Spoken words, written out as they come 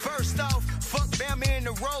First off, fuck Bama in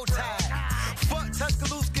the road tide. Fuck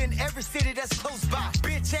Tuscaloosa in every city that's close by.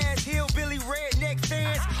 Bitch ass hillbilly redneck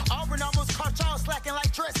fans. Auburn almost caught y'all slacking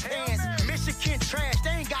like dress pants. Michigan trash,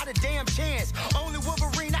 they ain't got a damn chance. Only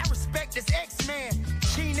Wolverine I respect is X-Man.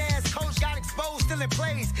 Sheen ass coach got exposed, still in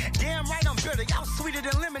plays. Damn right I'm bitter, y'all sweeter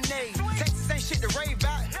than lemonade. Texas ain't shit to rave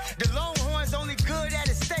about. The Longhorns only good at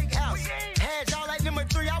a steakhouse. Had y'all like number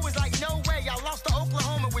 3, I was like, no way. Y'all lost to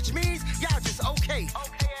Oklahoma, which means y'all just okay.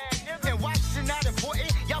 And Washington not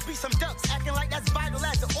important. Y'all be some ducks, acting like that's vital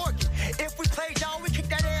as an organ. If we played y'all, we kick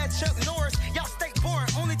that ass Chuck Norris. Y'all stay boring,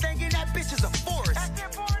 only thing in that bitch is a forest.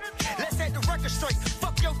 Let's set the record straight.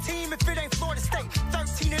 Fuck your team if it ain't Florida State.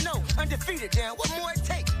 13-0, undefeated, damn, what more it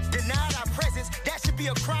take? Denied our presence, that should be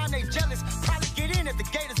a crime, they jealous. Probably get in if the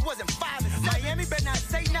Gators wasn't 5-6. Miami better not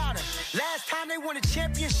say nada. Last time they won a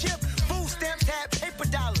championship, food stamps had paper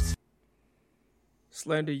dollars.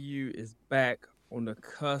 Slander U is back on the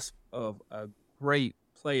cusp of a great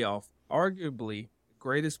playoff, arguably the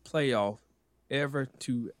greatest playoff ever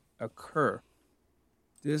to occur.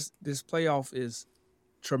 This playoff is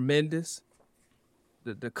tremendous.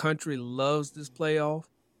 The country loves this playoff,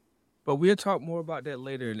 but we'll talk more about that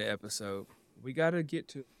later in the episode. We got to get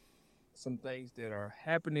to some things that are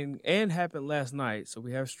happening and happened last night. So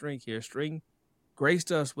we have String here. String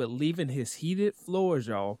graced us with leaving his heated floors,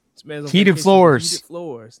 y'all. Heated floors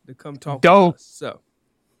to come talk Dope. with us.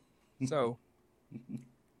 So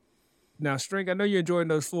now, String, I know you're enjoying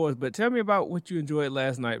those floors, but tell me about what you enjoyed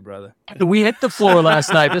last night, brother. We hit the floor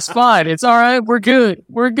last night. It's fine. It's all right. We're good.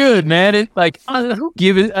 We're good, man. It who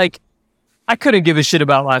give it like I couldn't give a shit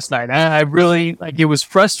about last night. I really it was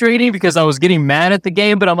frustrating because I was getting mad at the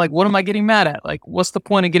game, but I'm like, what am I getting mad at? Like, what's the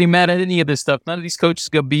point of getting mad at any of this stuff? None of these coaches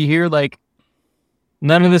gonna be here. Like,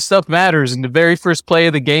 none of this stuff matters. In the very first play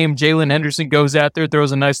of the game, Jalen Henderson goes out there,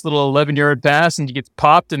 throws a nice little 11-yard pass, and he gets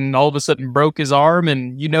popped, and all of a sudden broke his arm,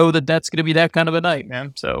 and you know that's going to be that kind of a night,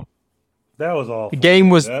 man. So that was awful. The game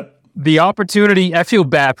was the opportunity. I feel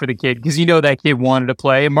bad for the kid because you know that kid wanted to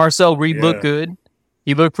play, and Marcel Reed looked good.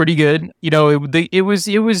 He looked pretty good. You know, it was.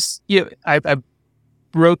 You know, I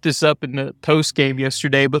wrote this up in the post game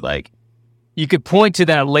yesterday, but like, you could point to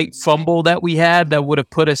that late fumble that we had that would have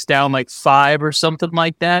put us down like 5 or something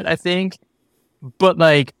like that, I think. But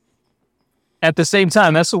like, at the same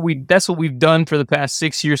time, that's what we've done for the past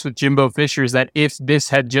 6 years with Jimbo Fisher, is that if this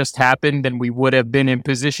had just happened, then we would have been in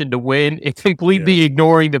position to win. It completely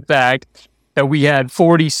ignoring the fact that we had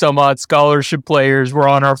 40 some odd scholarship players. We're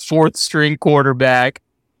on our 4th string quarterback.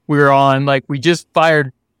 We just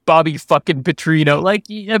fired Bobby fucking Petrino. Like,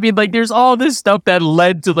 I mean, like, there's all this stuff that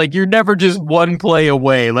led to, like, you're never just one play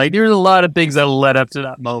away. Like, there's a lot of things that led up to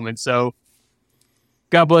that moment. So,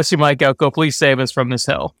 God bless you, Mike Elko. Please save us from this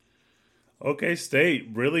hell. OK State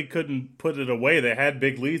really couldn't put it away. They had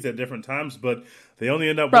big leads at different times, but they only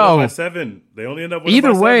end up winning by 7. They only end up winning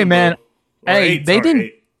either by way, 7, man. Hey, 8, they didn't.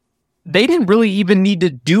 8. They didn't really even need to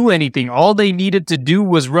do anything. All they needed to do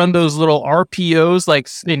was run those little RPOs, like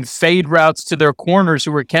in fade routes to their corners,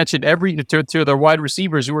 who were catching to their wide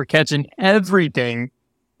receivers, who were catching everything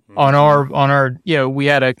on our. You know, we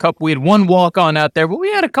had one walk on out there, but we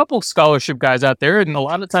had a couple scholarship guys out there, and a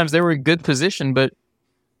lot of times they were in good position. But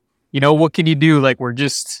you know, what can you do? Like,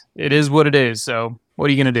 it is what it is. So what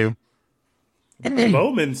are you gonna do?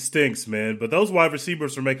 Bowman stinks, man. But those wide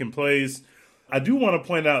receivers are making plays. I do want to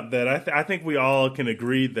point out that I think we all can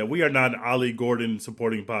agree that we are not an Ollie Gordon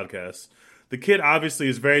supporting podcast. The kid obviously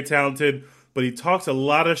is very talented, but he talks a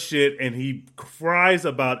lot of shit and he cries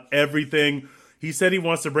about everything. He said he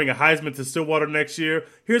wants to bring a Heisman to Stillwater next year.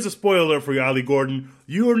 Here's a spoiler alert for you, Ollie Gordon.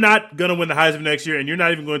 You are not going to win the Heisman next year, and you're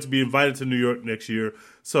not even going to be invited to New York next year.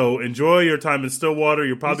 So enjoy your time in Stillwater.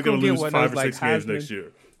 You're probably going to lose 5 or 6 games next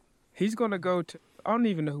year. He's going to go to, I don't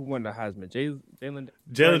even know who won the Heisman. Jalen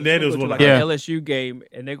Daniels won like the an LSU game,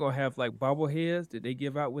 and they're going to have like bobbleheads that they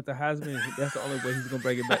give out with the Heisman. That's the only way he's going to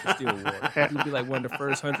bring it back to Stillwater. He'll be like one of the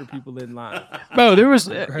first 100 people in line. Bro,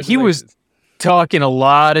 he was talking a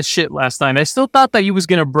lot of shit last night. I still thought that he was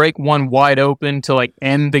going to break one wide open to like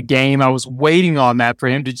end the game. I was waiting on that for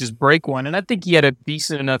him to just break one, and I think he had a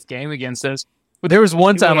decent enough game against us. But there was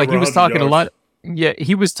one time like he was talking a lot. Yeah,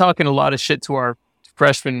 he was talking a lot of shit to our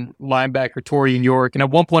freshman linebacker Torian York, and at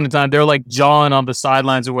one point in time they're like jawing on the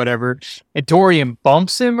sidelines or whatever, and Torian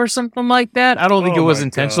bumps him or something like that. I don't think it was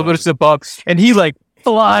intentional, but it's a bump, and he like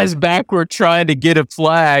flies backward trying to get a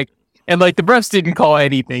flag, and like the refs didn't call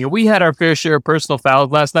anything. And we had our fair share of personal fouls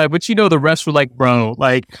last night, but you know the refs were like, bro,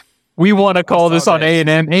 like, we want to call this on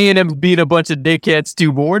A&M. A&M's being a bunch of dickheads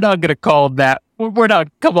too, but we're not gonna call that. We're not.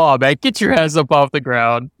 Come on, man, get your hands up off the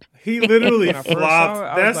ground. He literally When I first flopped. saw it,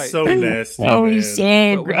 I was That's like, so nasty. Oh, man. he's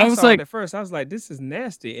sad. But when I I was saw like, it at first, I was like, this is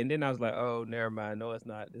nasty. And then I was like, oh, never mind. No, it's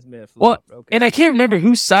not. This man well, flopped. Okay. and I can't remember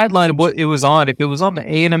whose sideline what it was on. If it was on the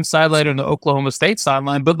A&M sideline or the Oklahoma State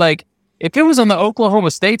sideline, but like if it was on the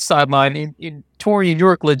Oklahoma State sideline, and Torian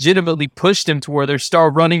York legitimately pushed him to where their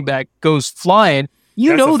star running back goes flying,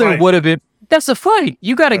 you That's know a there fight. would have been. That's a fight.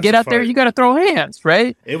 You got to That's get a out there. fight. You got to throw hands,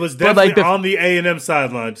 right? It was But, definitely like, on the A&M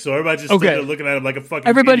sideline, so everybody just stood there looking at him like a fucking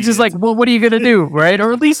Everybody's just idiot. like, well, what are you gonna do, right?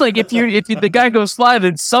 Or at least like if the guy goes fly,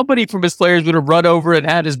 then somebody from his players would have run over and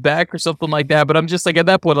had his back or something like that. But I'm just like at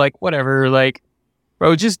that point, like whatever, like,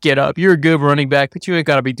 bro, just get up. You're a good running back, but you ain't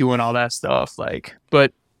gotta be doing all that stuff. Like,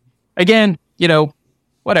 but again,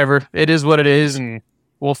 whatever. It is what it is, and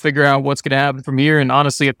we'll figure out what's gonna happen from here. And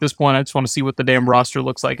honestly, at this point, I just want to see what the damn roster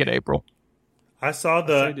looks like in April. I saw I'll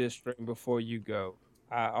say the this straight before you go.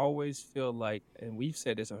 I always feel like, and we've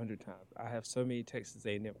said this 100 times, I have so many Texas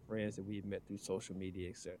A&M friends that we've met through social media,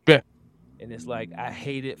 etc. Yeah. And it's like, I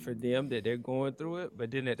hate it for them that they're going through it, but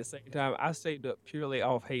then at the same time, I stayed up purely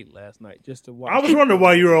off hate last night just to watch. I was wondering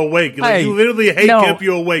why you were awake. Like, Hey, you literally hate no, kept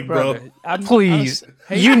you awake, bro. Brother, Please,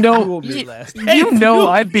 hate you know, fueled me last night.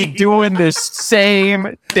 I'd be doing this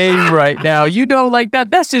same thing right now. Like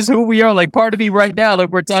that's just who we are. Like part of me right now, like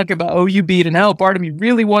we're talking about OU beating hell. Part of me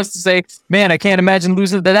really wants to say, man, I can't imagine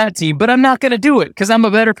losing to that team, but I'm not going to do it because I'm a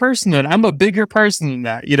better person than I'm a bigger person than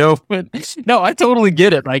that, But no, I totally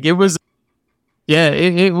get it. Like it was, yeah,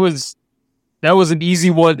 it was. That was an easy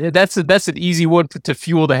one. That's an easy one to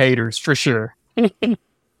fuel the haters for sure. And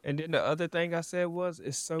then the other thing I said was,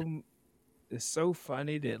 it's so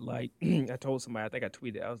funny that like I told somebody, I think I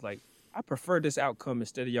tweeted, I was like, I prefer this outcome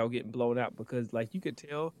instead of y'all getting blown out because like you could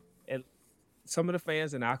tell, and some of the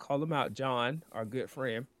fans, and I call him out, John, our good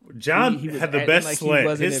friend. John he was had the acting best like he slant.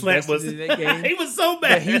 wasn't His slant was invested in that game. he was so But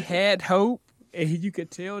mad. he had hope, and you could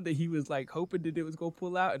tell that he was like hoping that it was gonna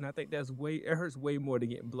pull out. And I think it hurts way more than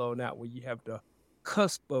getting blown out when you have the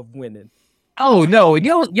cusp of winning. Oh no,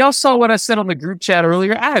 y'all saw what I said on the group chat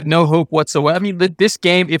earlier. I had no hope whatsoever. I mean, this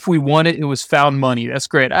game, if we won it, it was found money. That's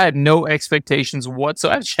great. I had no expectations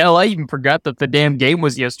whatsoever. Hell, I even forgot that the damn game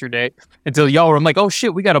was yesterday until y'all were. I'm like, oh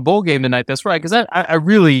shit, we got a bowl game tonight. That's right, because I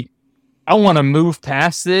really want to move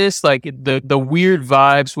past this. Like the weird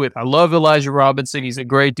vibes with. I love Elijah Robinson. He's a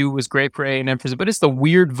great dude. Was great for A&M, but it's the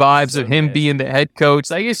weird vibes of him being the head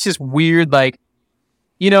coach. Like it's just weird. Like.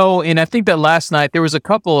 And I think that last night there was a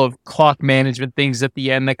couple of clock management things at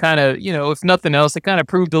the end that kind of, if nothing else, it kind of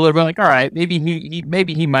proved a little bit like, all right, maybe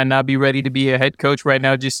he might not be ready to be a head coach right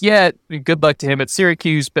now just yet. Good luck to him at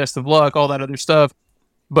Syracuse. Best of luck, all that other stuff.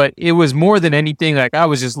 But it was more than anything like I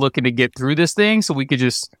was just looking to get through this thing so we could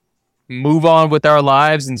just move on with our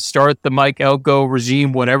lives and start the Mike Elko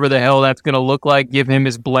regime, whatever the hell that's going to look like. Give him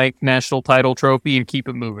his blank national title trophy and keep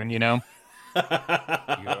it moving,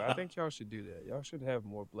 I think y'all should do that. Y'all should have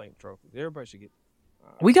more blank trophies. Everybody should get.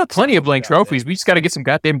 We got plenty of blank trophies. We just got to get some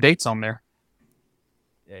goddamn dates on there.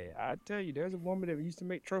 Yeah, I tell you, there's a woman that used to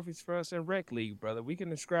make trophies for us in Rec League, brother. We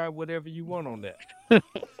can inscribe whatever you want on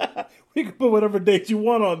that. We can put whatever date you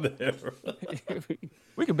want on there.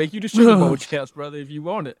 We can make you the Sugar Bowl champs, brother, if you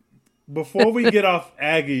want it. Before we get off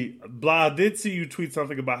Aggie, Blah, I did see you tweet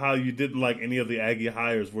something about how you didn't like any of the Aggie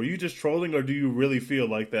hires. Were you just trolling, or do you really feel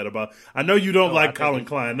like that about? I know you don't like Colin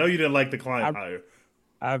Klein. I know you didn't like the Klein hire.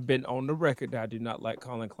 I've been on the record that I do not like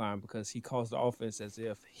Colin Klein because he calls the offense as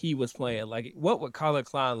if he was playing. Like, what would Colin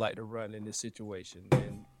Klein like to run in this situation?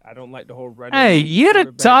 And I don't like the whole running. Hey, you're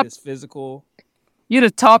the top. Physical. You're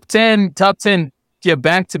the top 10. Yeah,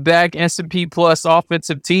 back-to-back S&P plus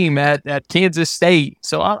offensive team at Kansas State.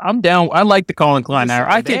 So I'm down. I like the Colin Klein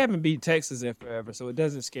hire. They haven't beat Texas in forever, so it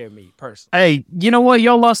doesn't scare me personally. Hey, you know what?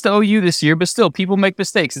 Y'all lost to OU this year, but still, people make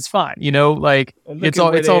mistakes. It's fine. Like it's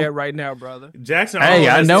all. It's all right now, brother. Jackson Arnold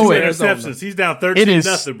has I know 2 it. interceptions. He's down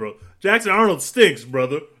 13-0, bro. Jackson Arnold stinks,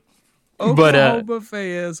 brother. Oklahoma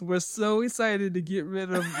fans were so excited to get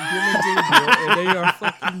rid of Dylan Gabriel, and they are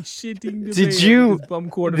fucking shitting the bed with this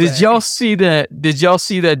bum quarterback. Did y'all see that? Did y'all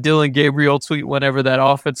see that Dylan Gabriel tweet whenever that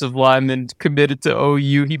offensive lineman committed to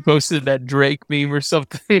OU? He posted that Drake meme or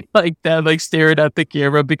something like that, like staring at the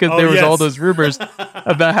camera because there was all those rumors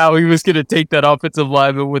about how he was going to take that offensive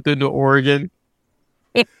lineman with him to Oregon.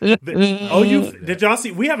 OU, did y'all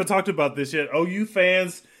see? We haven't talked about this yet. OU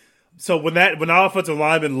fans So when the offensive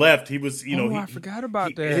lineman left, he was, I forgot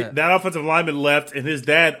about that. That offensive lineman left, and his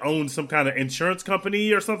dad owned some kind of insurance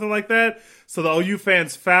company or something like that. So the OU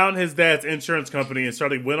fans found his dad's insurance company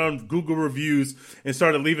and went on Google reviews and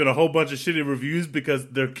started leaving a whole bunch of shitty reviews because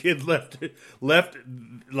their kid left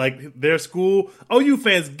like their school. OU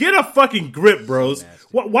fans, get a fucking grip, bros.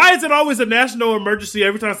 Why is it always a national emergency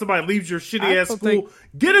every time somebody leaves your shitty ass school?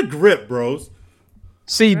 Get a grip, bros.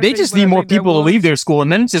 See, they just need more people to leave their school,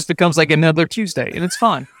 and then it just becomes like another Tuesday, and it's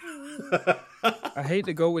fine. I hate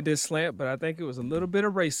to go with this slant, but I think it was a little bit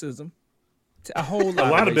of racism. A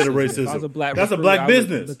lot of bit of racism. That's a black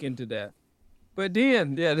business. Look into that. But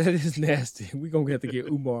then, that is nasty. We're going to have to get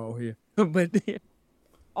Umar on here. But then,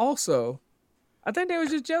 also, I think they was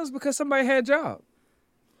just jealous because somebody had a job.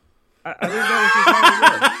 I think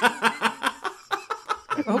that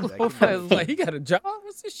was just how it was. Like, he got a job?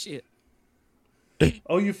 What's this shit?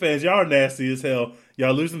 OU fans, y'all are nasty as hell.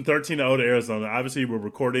 Y'all losing 13-0 to Arizona. Obviously, we're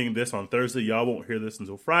recording this on Thursday. Y'all won't hear this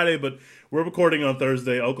until Friday, but we're recording on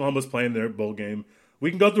Thursday. Oklahoma's playing their bowl game.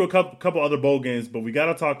 We can go through a couple other bowl games, but we got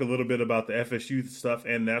to talk a little bit about the FSU stuff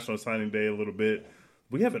and National Signing Day a little bit.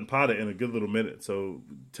 We haven't potted in a good little minute, so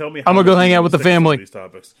tell me. I'm gonna go hang out with the family. These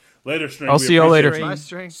topics later. String, I'll see y'all later.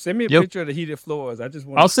 Send me a picture of the heated floors.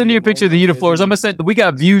 I'll send you a picture of the heated floors. I'm gonna send. We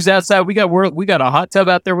got views outside. We got a hot tub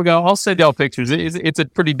out there. I'll send y'all pictures. It's a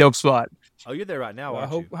pretty dope spot. Oh, you're there right now.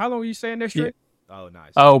 How long are you staying there straight? Yeah. Oh,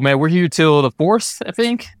 nice. Oh man, we're here till the 4th, I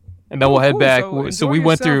think, and then we'll head back. So we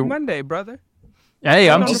went through Monday, brother.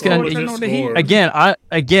 Hey, I'm just gonna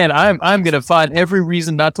I'm gonna find every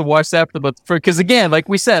reason not to watch that, because again, like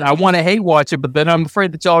we said, I want to hate watch it, but then I'm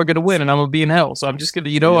afraid that y'all are gonna win, and I'm gonna be in hell. So I'm just gonna,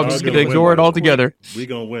 I'm just gonna ignore it altogether. We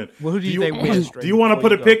gonna win. Well, who do you think wins? Do you want to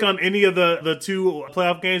put a pick on any of the two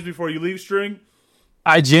playoff games before you leave, String?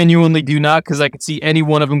 I genuinely do not, because I could see any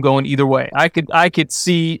one of them going either way. I could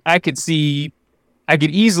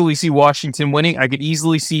easily see Washington winning. I could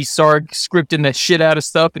easily see Sark scripting the shit out of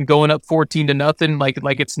stuff and going up 14-0,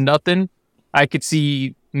 like it's nothing. I could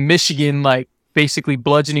see Michigan like basically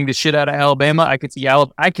bludgeoning the shit out of Alabama. I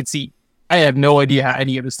have no idea how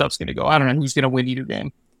any of this stuff's gonna go. I don't know who's gonna win either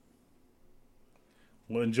game.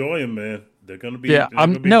 Well, enjoy them, man. They're gonna be. Yeah,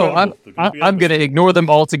 I'm gonna ignore them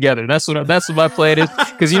altogether. That's what my plan is.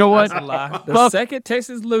 Because you know what? That's a lie. The second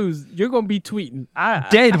Texas lose, you're gonna be tweeting.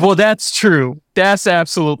 Well, that's true. That's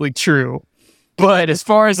absolutely true. But as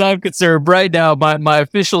far as I'm concerned, right now, my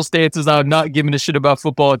official stance is I'm not giving a shit about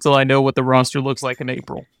football until I know what the roster looks like in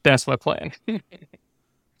April. That's my plan.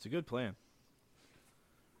 It's a good plan.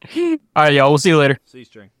 All right, y'all. We'll see you later. See you,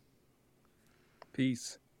 String.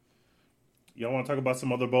 Peace. Y'all want to talk about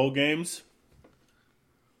some other bowl games?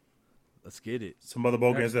 Let's get it. Some other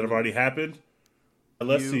bowl games that have already happened.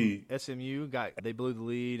 Let's see. SMU they blew the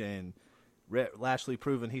lead, and Rhett Lashley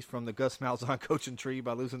proving he's from the Gus Malzahn coaching tree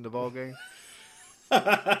by losing the ball game.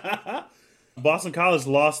 Boston College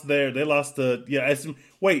lost there. They lost SMU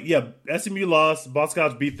lost. Boston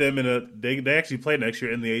College beat them they actually play next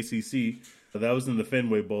year in the ACC. That was in the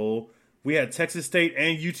Fenway Bowl. We had Texas State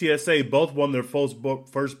and UTSA both won their first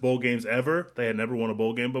bowl games ever. They had never won a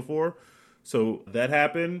bowl game before. So that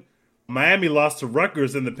happened. Miami lost to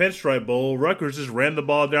Rutgers in the Pinstripe Bowl. Rutgers just ran the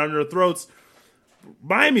ball down their throats.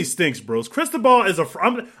 Miami stinks, bros. Cristobal is I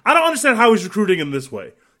don't understand how he's recruiting in this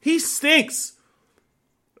way. He stinks.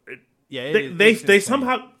 Yeah, they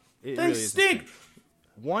somehow they stink.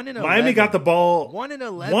 1-11. Miami got the ball.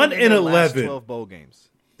 1-11. 1-11. Last 12 bowl games.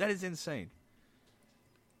 That is insane.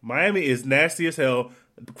 Miami is nasty as hell.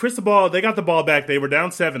 Cristobal, they got the ball back. They were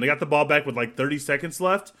down 7. They got the ball back with like 30 seconds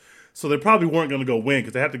left. So they probably weren't going to go win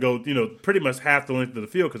because they had to go, pretty much half the length of the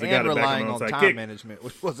field because they got it back on the onside kick. And relying on time management,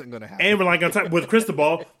 which wasn't going to happen. And relying on time with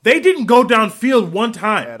Cristobal. They didn't go downfield one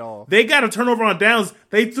time. At all. They got a turnover on downs.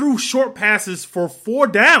 They threw short passes for 4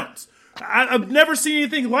 downs. I've never seen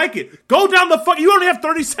anything like it. Go down the fuck. You only have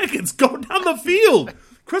 30 seconds. Go down the field.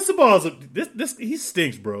 Cristobal he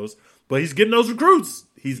stinks, bros. But he's getting those recruits.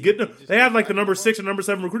 They have like the number 6 or number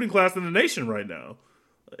 7 recruiting class in the nation right now.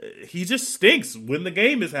 He just stinks when the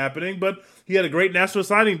game is happening, but he had a great National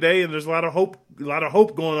Signing Day, and there's a lot of hope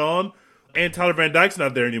going on. And Tyler Van Dyke's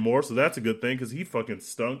not there anymore, so that's a good thing because he fucking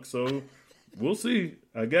stunk. So we'll see,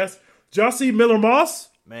 I guess. Did y'all see Miller Moss?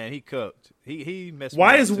 Man, he cooked. He messed.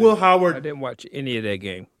 Why is Will Howard? I didn't watch any of that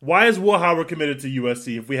game. Why is Will Howard committed to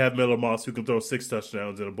USC if we have Miller Moss who can throw 6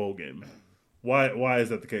 touchdowns in a bowl game? Why is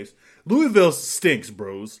that the case? Louisville stinks,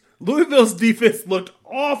 bros. Louisville's defense looked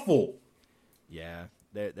awful. Yeah.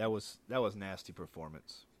 That was nasty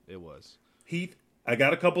performance. It was. Heath I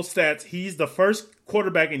got a couple stats. He's the first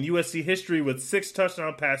quarterback in USC history with 6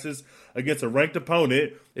 touchdown passes against a ranked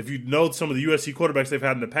opponent. If you know some of the USC quarterbacks they've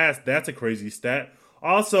had in the past, that's a crazy stat.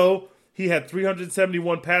 Also, he had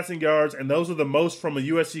 371 passing yards, and those are the most from a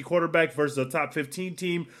USC quarterback versus a top 15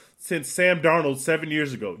 team since Sam Darnold 7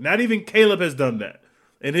 years ago. Not even Caleb has done that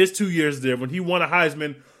in his 2 years there. When he won a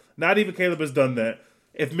Heisman, not even Caleb has done that.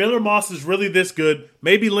 If Miller Moss is really this good,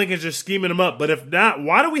 maybe Lincoln's just scheming him up. But if not,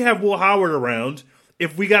 why do we have Will Howard around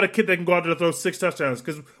if we got a kid that can go out there and throw 6 touchdowns?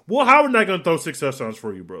 Because Will Howard not going to throw 6 touchdowns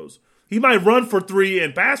for you, bros. He might run for 3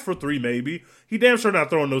 and pass for 3 maybe. He damn sure not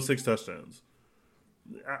throwing those 6 touchdowns.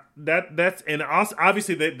 And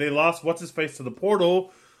obviously they lost what's-his-face to the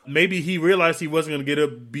portal. Maybe he realized he wasn't going to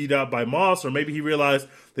get beat out by Moss, or maybe he realized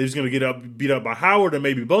they was going to get beat up by Howard, or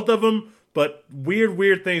maybe both of them. But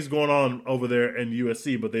weird things going on over there in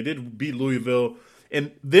USC. But they did beat Louisville.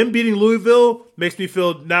 And them beating Louisville makes me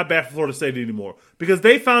feel not bad for Florida State anymore. Because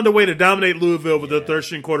they found a way to dominate Louisville with their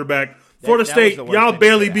third-string quarterback. Florida State, y'all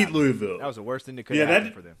barely beat Louisville. That was the worst thing that could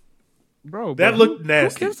happen for them. Bro, that looked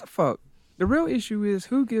nasty. Who gives a fuck? The real issue is,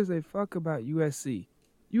 who gives a fuck about USC?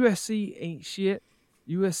 USC ain't shit.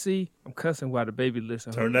 USC, I'm cussing while the baby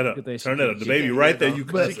listens. Turn that up. Turn that up. The baby right there, you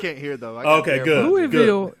cussing. She can't hear, though. Okay, good.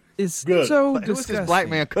 Louisville is good. so Who's disgusting. this black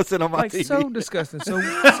man cussing on my TV? So disgusting. So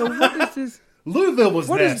what is this? Louisville was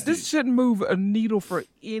nasty. This shouldn't move a needle for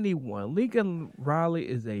anyone. Lincoln Riley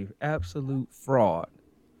is a absolute fraud.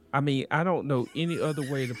 I mean, I don't know any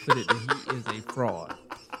other way to put it than he is a fraud.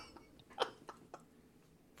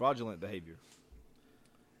 Fraudulent behavior.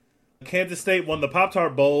 Kansas State won the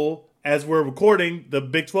Pop-Tart Bowl. As we're recording, the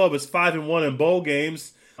Big 12 is 5-1 in bowl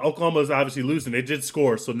games. Oklahoma is obviously losing. They did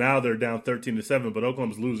score, so now they're down 13-7, but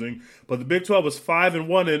Oklahoma's losing. But the Big 12 is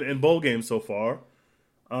 5-1 in bowl games so far.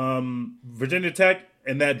 Virginia Tech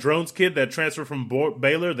and that Drones kid that transferred from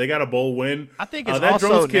Baylor, they got a bowl win. I think it's that also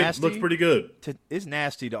Drones nasty. Kid looks pretty good. It's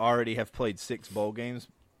nasty to already have played 6 bowl games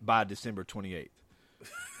by December 28th.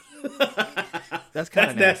 That's kind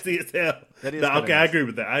of nasty as hell. That is okay, I agree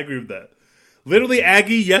with that. Literally,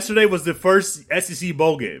 Aggie yesterday was the first SEC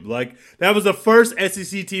bowl game. Like, that was the first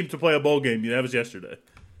SEC team to play a bowl game. That was yesterday.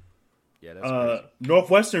 Yeah, that's crazy.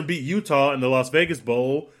 Northwestern beat Utah in the Las Vegas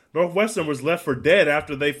Bowl. Northwestern was left for dead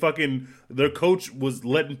after their coach was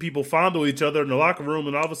letting people fondle each other in the locker room,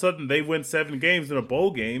 and all of a sudden they win 7 games in a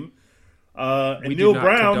bowl game. And we Neil do not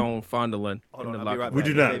Brown condone fondling in the locker room. We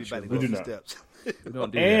do not. We do not. We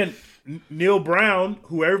don't do and that. Neil Brown,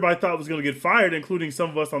 who everybody thought was going to get fired, including some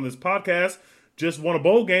of us on this podcast, just won a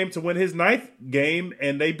bowl game to win his 9th game,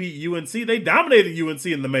 and they beat UNC. They dominated UNC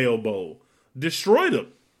in the Mayo Bowl. Destroyed them.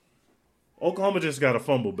 Oklahoma just got a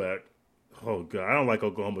fumble back. Oh, God. I don't like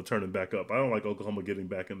Oklahoma turning back up. I don't like Oklahoma getting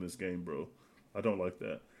back in this game, bro. I don't like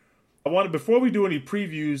that. Before we do any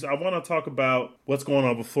previews, I want to talk about what's going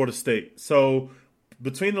on with Florida State. So,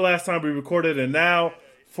 between the last time we recorded and now,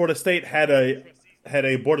 Florida State had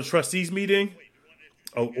a Board of Trustees meeting.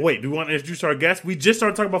 Oh, wait. Do we want to introduce our guest? We just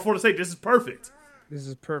started talking about Florida State. This is perfect. This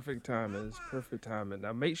is perfect timing.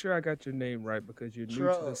 Now, make sure I got your name right because you're new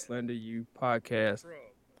to the Slender U podcast.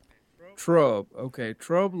 Trub. Okay,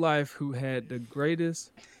 Trub Lyfe, who had the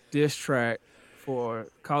greatest diss track for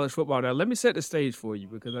college football. Now, let me set the stage for you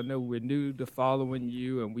because I know we're new to following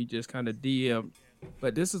you and we just kind of DM.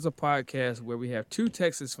 But this is a podcast where we have 2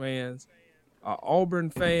 Texas fans, an Auburn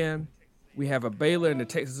fan, we have a Baylor and a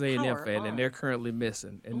Texas A&M fan, and they're currently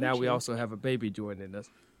missing. And now we also have a baby joining us.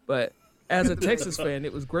 But as a Texas fan,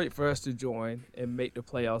 it was great for us to join and make the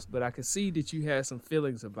playoffs. But I could see that you had some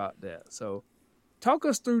feelings about that. So talk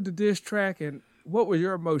us through the diss track and what were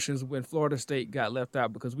your emotions when Florida State got left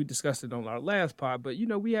out? Because we discussed it on our last pod. But,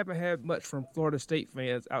 we haven't had much from Florida State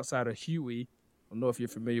fans outside of Huey. I don't know if you're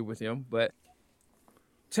familiar with him, but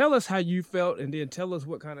tell us how you felt, and then tell us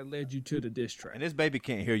what kind of led you to the diss track. And this baby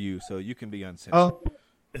can't hear you, so you can be uncensored.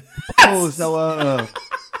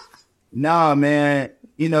 Nah, man.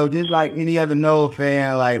 Just like any other Noah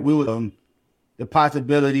fan, like we were the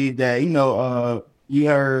possibility that you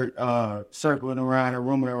heard circling around or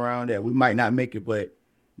rumoring around that we might not make it, but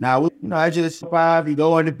now I just survive. You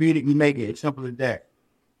go undefeated, you make it. Simple as that.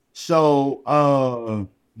 So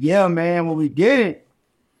yeah, man. When we did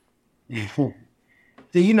it.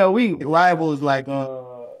 See, we rivals like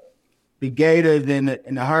the Gators and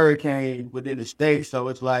the Hurricanes within the state. So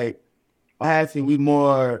it's like, actually,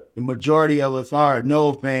 the majority of us are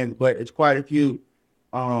Noah fans, but it's quite a few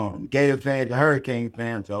Gator fans and Hurricane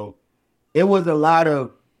fans. So it was a lot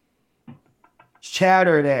of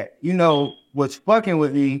chatter that, was fucking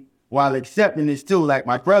with me while accepting this too. Like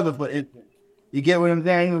my brother, for instance, you get what I'm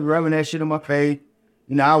saying? He was rubbing that shit in my face.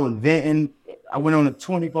 I was venting. I went on a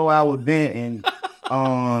 24-hour vent and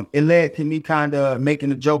it led to me kind of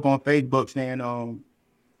making a joke on Facebook saying,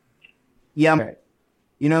 yeah,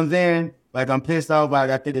 you know what I'm saying? Like, I'm pissed off, I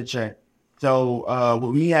got the check. So,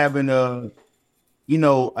 with me having a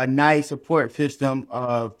nice support system,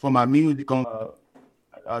 for my music on,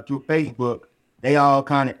 through Facebook, they all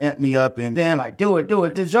kind of amped me up and then like, do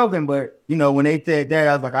it, just joking. But, when they said that,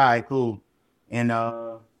 I was like, all right, cool. And,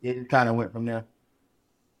 it kind of went from there.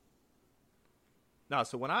 No,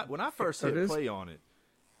 so when I first hit play on it,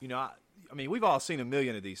 I mean, we've all seen a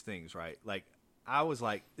million of these things, right? Like, I was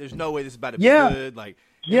like, there's no way this is about to be good. Like,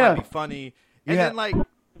 it might be funny. And then, like,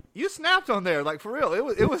 you snapped on there, like, for real. It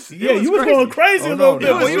was you was going crazy a little bit.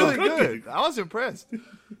 It was really good. I was impressed.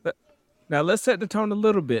 Now let's set the tone a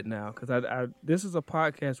little bit now, because this is a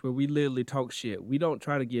podcast where we literally talk shit. We don't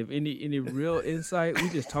try to give any real insight. We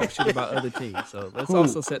just talk shit about other teams. So let's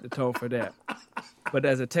also set the tone for that. But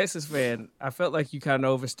as a Texas fan, I felt like you kind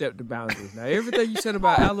of overstepped the boundaries. Now everything you said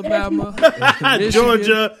about Alabama, and Michigan,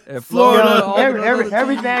 Georgia, and Florida,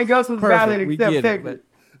 everything else was valid except Texas.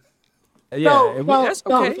 Yeah, that's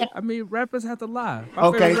okay. I mean, rappers have to lie. My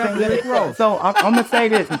favorite rapper, Rick Ross. So I'm gonna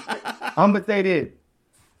say this.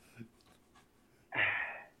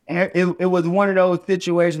 It was one of those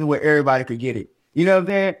situations where everybody could get it. You know what I'm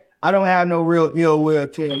saying? I don't have no real ill will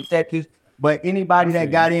to Texas, but anybody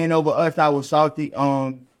that got in over us, I was salty.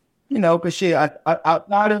 Cause shit,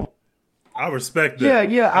 outside of, I respect that.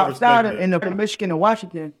 Yeah, outside of in the Michigan and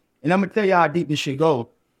Washington, and I'm gonna tell you how deep this shit goes.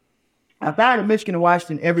 Outside of Michigan and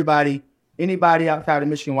Washington, anybody outside of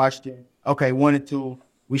Michigan and Washington, okay, 1 and 2,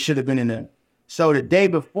 we should have been in there. So the day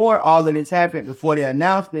before all of this happened, before they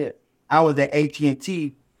announced it, I was at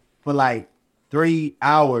AT&T for like 3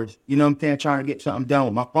 hours, you know what I'm saying, trying to get something done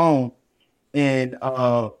with my phone. And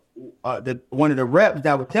one of the reps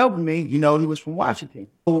that was helping me, he was from Washington.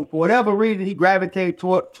 For whatever reason, he gravitated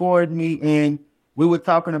toward me, and we were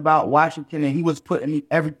talking about Washington, and he was putting me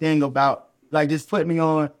everything about, like, just putting me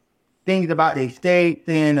on things about their state.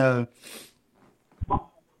 And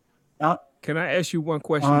can I ask you one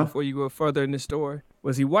question before you go further in this story?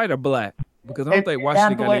 Was he white or black? Because I don't think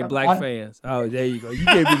Washington got any black fans. Oh, there you go. You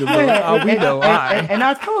gave me the look. Oh, we know. All right. And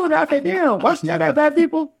I told him, I said, damn, Washington got black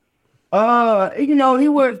people.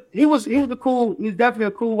 He was definitely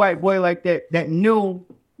a cool white boy like that knew,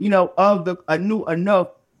 knew enough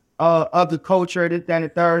of the culture, this, that, and the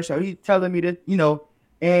third. So he's telling me this,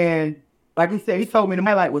 and like he said, he told me the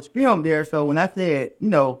highlight was filmed there. So when I said,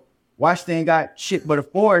 Washington got shit but a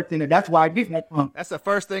fourth, and that's why I get that from. That's the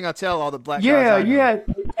first thing I tell all the black guys. Yeah.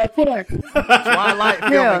 That's why I like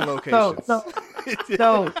filming locations. So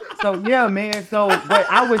yeah, man. So, but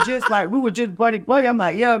I was just like, we were just buddy. I'm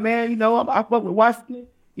like, yeah, man. I fuck with Washington.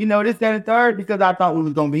 This, that, and third, because I thought we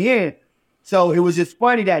was gonna be in. So it was just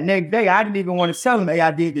funny that next day I didn't even want to tell him, hey, I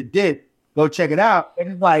did this. Go check it out.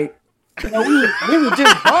 And it's like, we were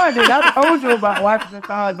just bonded. I told you about Washington.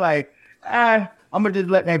 So I was like, I'm gonna just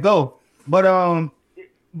let that go. But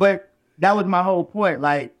that was my whole point.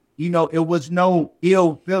 Like, it was no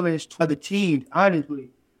ill feelings to other teams, honestly,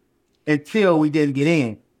 until we didn't get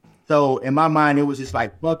in. So in my mind, it was just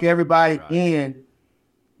like, fuck everybody. Right. And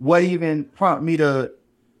what even prompted me to,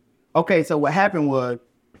 okay, so what happened was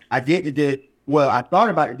I thought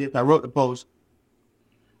about it. I wrote the post.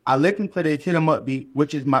 I listened to the Hit 'Em Up beat,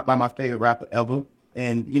 which is by my favorite rapper ever.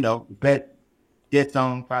 And, best diss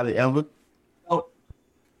song probably ever.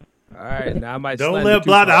 All right, now I might don't let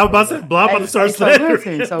Block. I was about to say Block about to start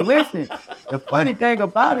slandering. So listen. The funny thing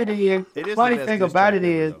about it is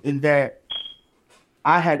that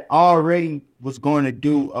I had already was going to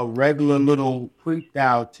do a regular little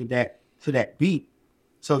freestyle to that beat.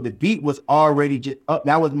 So the beat was already just up.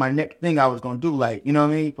 That was my next thing I was going to do, like, you know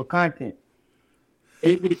what I mean, for content.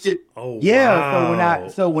 Wow.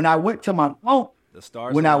 So when I went to my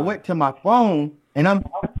phone, and I'm.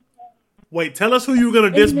 Wait, tell us who you were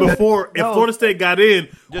going to diss before. If Florida State got in,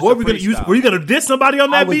 what were we going to use? Were you going to diss somebody on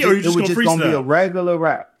that beat, or you just going to freestyle? It was just going to be a regular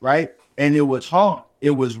rap, right? And it was hard.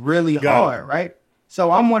 It was really hard, right?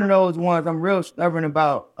 So I'm one of those ones. I'm real stubborn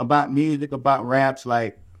about music, about raps.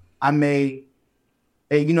 Like,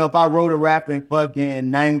 if I wrote a rap in fucking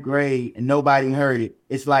 9th grade and nobody heard it,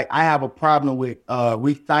 it's like I have a problem with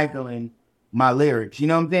recycling my lyrics. You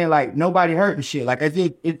know what I'm saying? Like, nobody heard the shit. Like,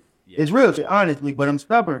 it's real shit, honestly, but I'm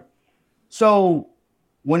stubborn. So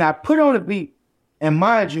when I put on the beat, and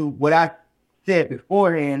mind you, what I said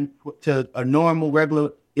beforehand to a normal,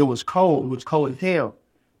 regular, it was cold. It was cold as hell.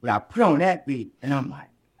 But I put on that beat, and I'm like,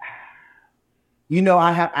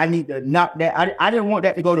 I need to knock that. I didn't want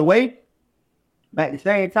that to go to waste. But at the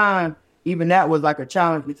same time, even that was like a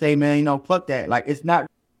challenge to say, man, fuck that. Like, it's not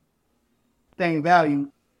the same value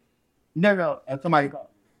No, somebody called.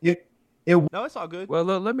 No, it's all good. Well,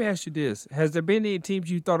 look, let me ask you this: has there been any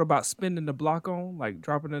teams you thought about spinning the block on, like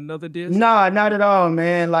dropping another disc? Nah, not at all,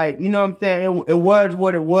 man. Like, you know what I'm saying? It was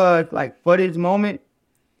what it was, like, for this moment.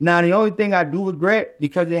 Now, the only thing I do regret,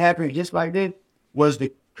 because it happened just like this, was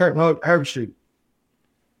the Kurt Herbstreit.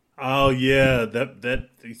 Oh yeah, that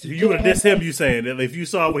you would have dissed him. You saying that if you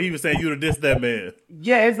saw what he was saying, you would have dissed that man.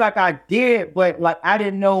 Yeah, it's like I did, but like I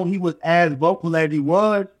didn't know he was as vocal as he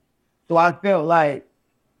was, so I felt like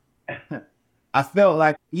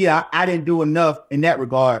yeah, I didn't do enough in that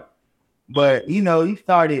regard. But you know, he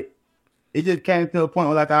started. It just came to a point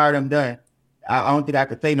where like, all right, I'm done. I don't think I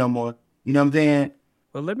could say no more. You know what I'm saying?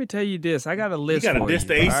 Well, let me tell you this: I got a list. You got to diss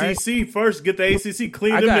the ACC first. Get the ACC,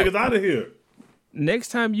 clean them niggas out of here. Next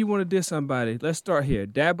time you want to diss somebody, let's start here.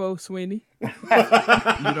 Dabo Swinney.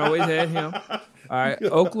 You'd always had him. All right.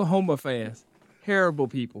 Oklahoma fans. Terrible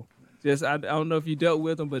people. Just I don't know if you dealt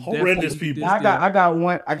with them, but horrendous people. I got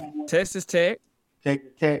one. Texas Tech.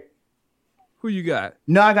 Tech. Who you got?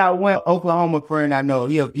 No, I got one Oklahoma friend I know.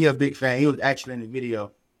 He a big fan. He was actually in the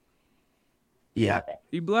video. Yeah.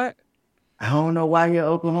 He black? I don't know why you're an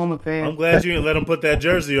Oklahoma fan. I'm glad you didn't let him put that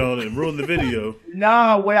jersey on and ruin the video.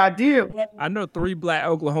 No, what I did. I know 3 black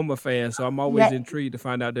Oklahoma fans, so I'm always intrigued to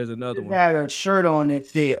find out there's another one. Had a shirt on that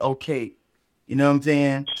said "okay," you know what I'm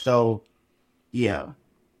saying? So, yeah.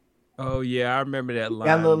 Oh yeah, I remember that line.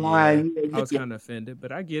 That little line. Yeah. I was kind of offended,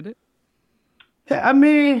 but I get it. I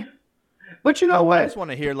mean, but you know what? I just want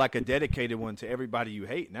to hear like a dedicated one to everybody you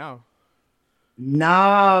hate now.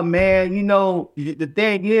 Nah, man. You know, the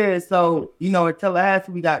thing is, so, you know, in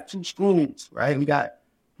Tallahassee, we got 2 schools, right? We got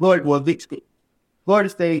Florida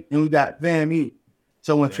State, and we got FAMU.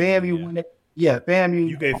 So when FAMU won it, FAMU.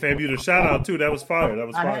 You gave FAMU the shout out too. That was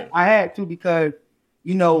fire. I had to because,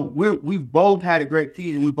 you know, we've both had a great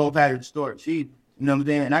season. We both had a historic season. You know what I'm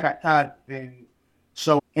saying? And I got tired of FAMU.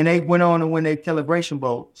 So, and they went on to win their Celebration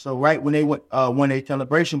Bowl. So right when they won their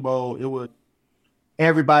Celebration Bowl, it was,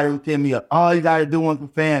 everybody would tell me, oh, you got to do one for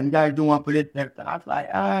fans. You got to do one for this. That. I was like,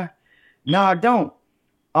 no, I don't.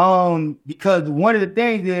 Because one of the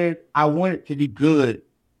things is I want it to be good,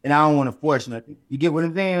 and I don't want to force nothing. You get what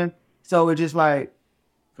I'm saying? So it's just like,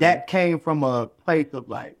 that came from a place of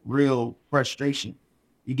like real frustration.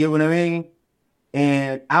 You get what I mean?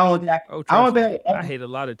 And I hate a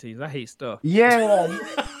lot of teams. I hate stuff. Yeah.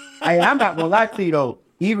 I'm not going to lie to you, though.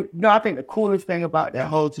 I think the coolest thing about that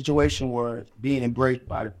whole situation was being embraced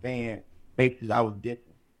by the fan bases I was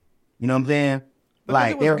different. You know what I'm saying? But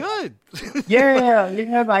like, it was good. Yeah,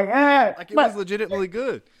 like it was legitimately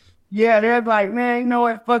good. Yeah, they're like, man, you know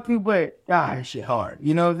what? Fuck you, but this shit hard.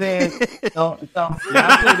 You know what I'm saying? I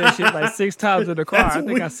played that shit like 6 times in the car. I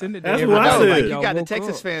think I sent it to everybody. Like, you got the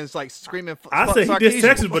Texas fans like screaming. I said he dissed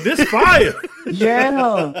Texas, but this fire.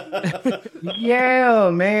 Yeah,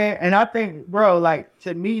 man. And I think, bro, like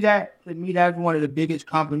to me that's one of the biggest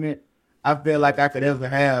compliments I feel like I could ever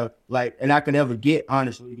have, like, and I could ever get,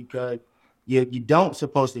 honestly, because you don't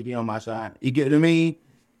supposed to be on my side. You get what I mean?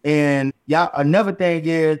 And another thing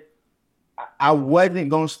is, I wasn't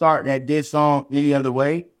gonna start this song any other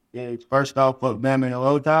way. It's first off, fuck Bama and the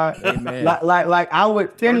Roll Tide. Amen. Like I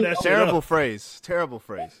would finish. Terrible phrase.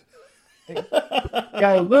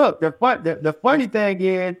 Yeah, look, the funny thing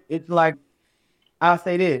is, it's like, I'll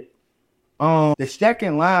say this. The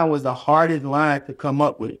second line was the hardest line to come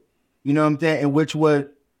up with. You know what I'm saying? And which was,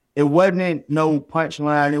 it wasn't no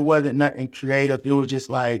punchline. It wasn't nothing creative. It was just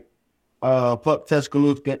like, fuck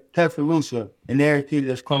Tuscaloosa and everything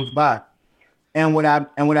that's close by. And what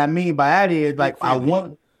I mean by that is, like, I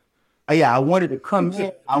wanted to come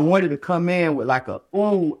in. I wanted to come in with like a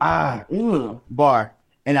bar,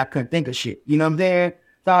 and I couldn't think of shit. You know what I'm saying?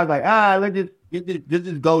 So I was like, let's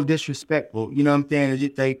just go disrespectful. You know what I'm saying?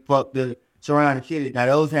 Just say fuck the surrounding city. Now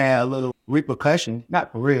those had a little repercussions,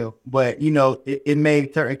 not for real, but you know, it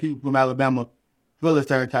made certain people from Alabama feel a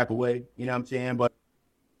certain type of way. You know what I'm saying? But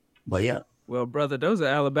yeah. Well, brother, those are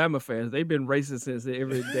Alabama fans. They've been racist since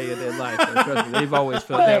every day of their life. So trust me, they've always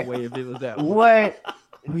felt that way if it was that way. What?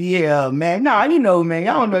 Yeah, man. Nah, you know, man.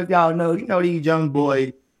 I don't know if y'all know. You know, these young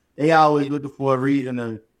boys, they always looking for a reason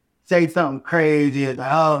to say something crazy. It's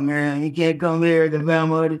like, oh, man, you can't come here to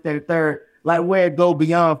Alabama, this, that, third. Like, where it go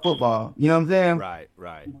beyond football. You know what I'm saying?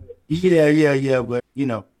 Right. Yeah. But, you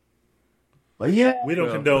know. But yeah. We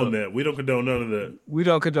don't condone that. We don't condone none of that. We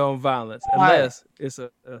don't condone violence unless it's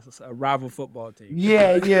a rival football team.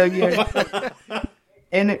 Yeah.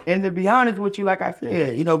 And to be honest with you, like I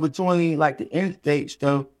said, you know, between like the in-state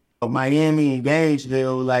stuff, Miami and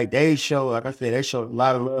Gainesville, like they show a lot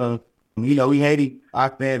of love. You know, we hate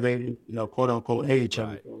our fan base, you know, quote unquote hate each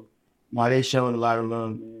other. Why they showing a lot of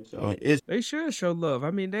love, man. So they should show love.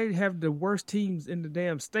 I mean, they have the worst teams in the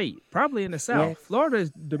damn state, probably in the South. Florida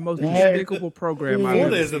is the most despicable program I've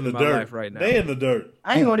ever seen in my life right now. They in the dirt.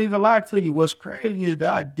 I ain't gonna even lie to you. What's crazy is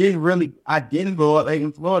that I didn't grow up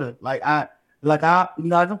in Florida.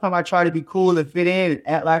 Sometimes I try to be cool and fit in and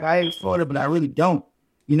act like I ain't Florida, but I really don't.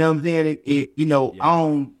 You know what I'm saying?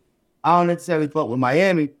 I don't necessarily fuck with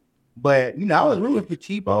Miami, but I was rooting for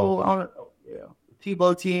Tebow.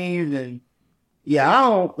 Tebow teams, and I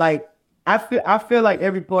don't like. I feel like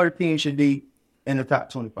every Florida team should be in the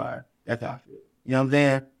top 25. That's how I feel. You know what I'm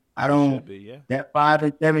saying? I don't that 5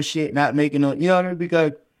 and 7 shit not making no. You know what I mean?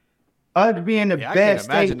 Because us being the best, I can't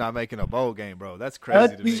imagine not making a bowl game, bro. That's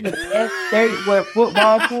crazy to me. The best state where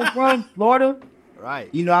football comes from, Florida.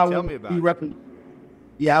 Right. Tell me about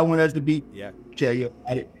it. I want us to be. Yeah. Tell you,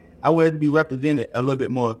 I want us to be represented a little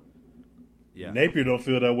bit more. Yeah. Napier don't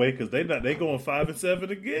feel that way because they going 5 and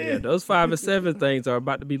 7 again. Yeah, those 5 and 7 things are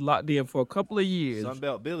about to be locked in for a couple of years.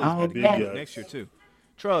 Sunbelt Billy's going to be next year too.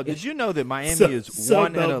 Trub, did you know that Miami is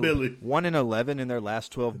 1 and 11 in their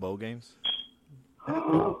last 12 bowl games?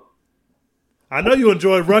 I know you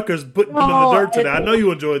enjoyed Rutgers putting them in the dirt today. I know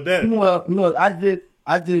you enjoyed that. Well, look, I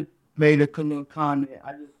just made a little comment.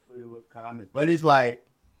 I just put a little comment, but it's like,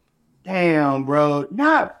 damn, bro,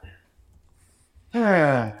 not.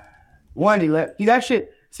 1-11. See that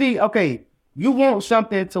shit. See, okay, you want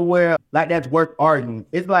something to where like that's worth arguing.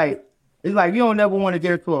 It's like you don't never want to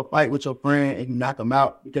get into a fight with your friend and you knock him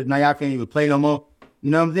out because now y'all can't even play no more.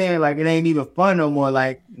 You know what I'm saying? Like it ain't even fun no more.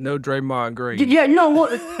 Like no Draymond Green. Yeah, you don't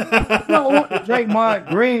want the Draymond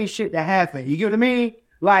Green shit to happen. You get what I mean?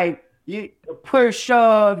 Like you push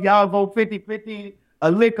shove, y'all go 50-50,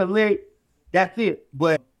 a lick. That's it.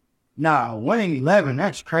 But nah, 1-11,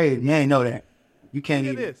 that's crazy. You ain't know that. You can't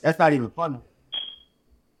even. That's not even fun.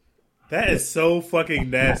 That is so fucking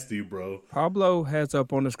nasty, bro. Pablo has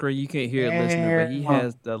up on the screen. You can't hear it listening, but he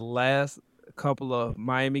has the last couple of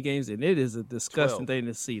Miami games, and it is a disgusting thing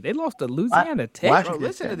to see. They lost to Louisiana Tech. Bro,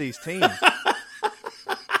 listen to these teams.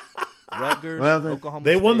 Rutgers, Oklahoma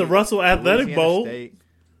They won the Russell Athletic Bowl. State,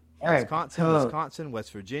 Wisconsin,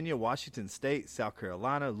 West Virginia, Washington State, South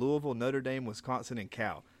Carolina, Louisville, Notre Dame, Wisconsin, and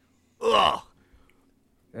Cal. Ugh.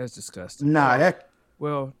 That's disgusting.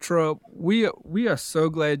 Well, Trub, we are so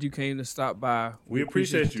glad you came to stop by. We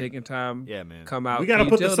appreciate you taking time. Yeah, man. Come out. We got to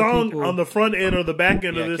put the song on the front end or the back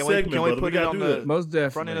end of this segment, can we put it on the most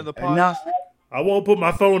definitely front end of the pod? I won't put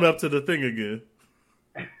my phone up to the thing again.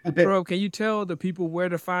 Trub, can you tell the people where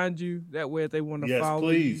to find you? That way, if they want to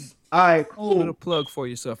follow you. Yes, please. All right, cool. Put a plug for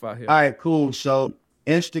yourself out here. All right, cool. So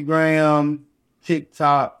Instagram,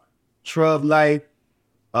 TikTok, Trub Lyfe,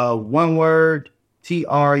 one word.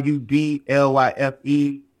 TRUBLYFE,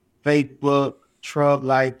 Facebook, Trub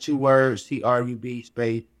Lyfe, 2 words, TRUB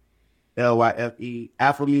space LYFE.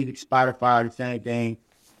 Apple Music, Spotify, the same thing.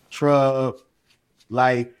 Trub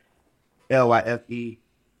Lyfe, LYFE.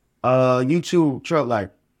 YouTube, Trub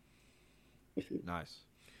Lyfe. Nice.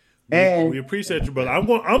 And we appreciate you, brother. I'm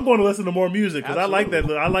going to listen to more music because I like that.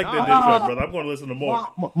 I like that diss track, brother. I'm going to listen to more.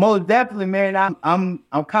 Most definitely, man. I'm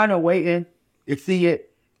kind of waiting to see it.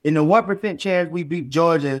 In the 1% chance we beat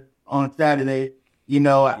Georgia on Saturday,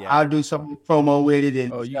 I'll do some promo with it.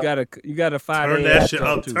 And you gotta find turn that shit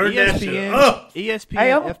up. Turn that shit up.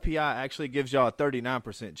 ESPN FPI actually gives y'all a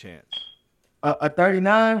 39% chance. A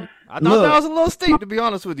 39? I thought that was a little steep, to be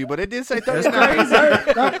honest with you, but it did say 39.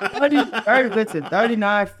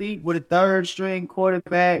 39 feet with a third string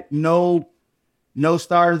quarterback, no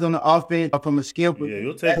starters on the offense from a skill. Yeah,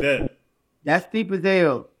 you'll take that. That's steep as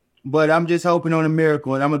hell. But I'm just hoping on a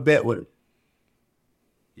miracle, and I'm going to bet with it.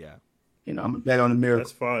 Yeah. I'm going to bet on a miracle.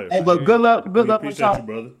 That's fire. Hey, but good luck. Good luck with y'all.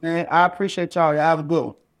 Appreciate you, brother. Man, I appreciate y'all. Y'all have a good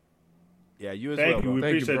one. Yeah, you as well. Thank you. We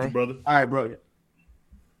appreciate you, brother. All right, bro.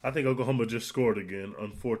 I think Oklahoma just scored again,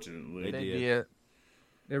 unfortunately. They did.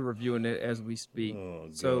 They're reviewing it as we speak. Oh,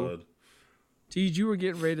 God. So, Teej, you were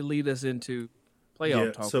getting ready to lead us into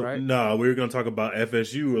playoff talk, right? No, we were going to talk about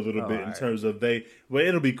FSU a little bit in terms of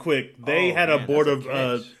it'll be quick. They had a board of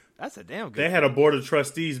that's a damn good. They had a board of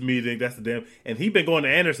trustees meeting. That's the damn. And he's been going to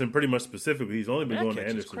Anderson pretty much specifically. He's only been going to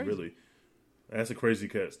Anderson really. That's a crazy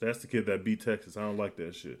catch. That's the kid that beat Texas. I don't like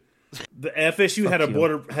that shit. The FSU had a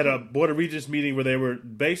board of regents meeting where they were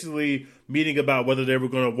basically meeting about whether they were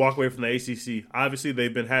going to walk away from the ACC. Obviously,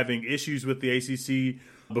 they've been having issues with the ACC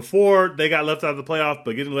before they got left out of the playoff,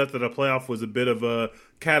 but getting left out of the playoff was a bit of a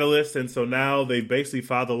catalyst, and so now they basically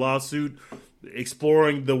filed a lawsuit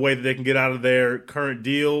exploring the way that they can get out of their current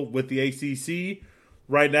deal with the ACC.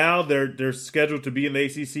 Right now, they're scheduled to be in the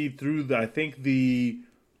ACC through the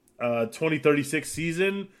 2036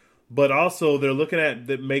 season. but also they're looking at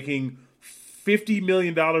making $50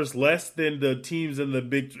 million less than the teams in the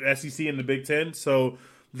big SEC and the Big Ten. So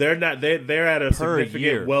they're at a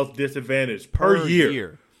significant wealth disadvantage per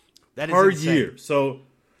year. That is per insane. year. So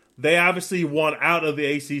they obviously want out of the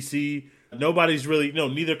ACC. Nobody's really,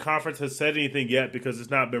 neither conference has said anything yet because it's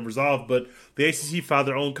not been resolved. But the ACC filed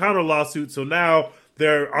their own counter lawsuit, so now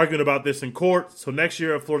they're arguing about this in court. So next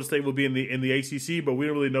year, Florida State will be in the ACC, but we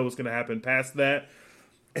don't really know what's going to happen past that.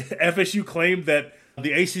 FSU claimed that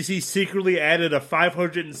the ACC secretly added a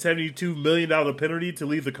 $572 million penalty to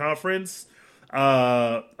leave the conference,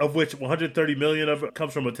 of which $130 million of it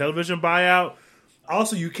comes from a television buyout.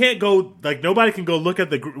 Also, you can't go, nobody can go look at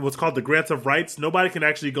what's called the grants of rights. Nobody can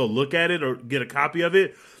actually go look at it or get a copy of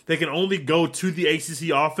it. They can only go to the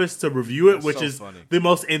ACC office to review it, which is funny. The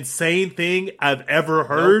most insane thing I've ever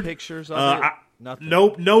heard. No pictures of it?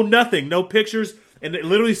 Nothing. Nothing. No pictures. And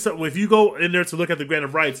literally, if you go in there to look at the grant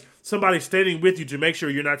of rights, somebody's standing with you to make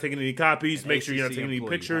sure you're not taking any copies, make sure you're not taking any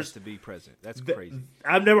pictures. Has to be present. That's crazy.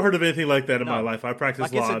 I've never heard of anything like that in my life. I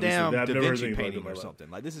practice law. It's a damn I've Da never Vinci heard painting or something.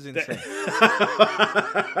 This is insane.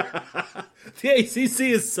 The ACC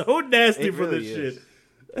is so nasty for this shit.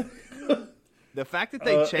 The fact that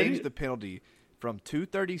they changed the penalty from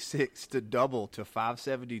 236 to double to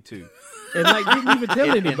 572, and didn't even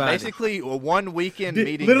tell anybody. Basically, a 1 weekend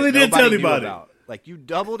meeting. Literally didn't tell anybody. You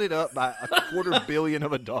doubled it up by $250 million.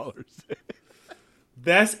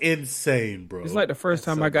 That's insane, bro. It's like the first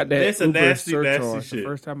time I got that Uber surcharge. The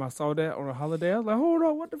first time I saw that on a holiday, I was like, hold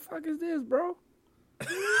on, what the fuck is this, bro?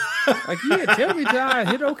 You didn't tell me till I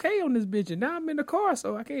hit okay on this bitch, and now I'm in the car,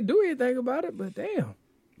 so I can't do anything about it, but damn.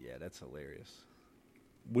 Yeah, that's hilarious.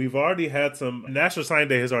 We've already had some. National Signing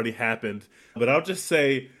Day has already happened, but I'll just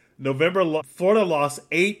say November, Florida lost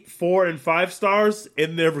 8 4 and 5 stars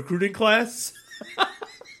in their recruiting class.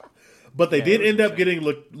 But they did end up getting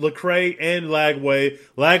Lecrae and Lagway.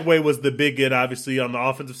 Lagway was the big get, obviously, on the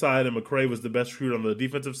offensive side, and McCray was the best recruit on the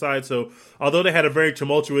defensive side. So, although they had a very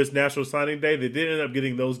tumultuous National Signing Day, they did end up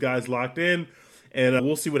getting those guys locked in, and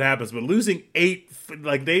we'll see what happens. But losing 8,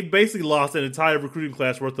 they basically lost an entire recruiting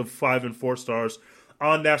class worth of 5 and 4 stars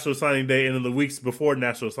on National Signing Day and in the weeks before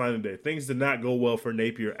National Signing Day. Things did not go well for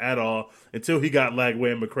Napier at all until he got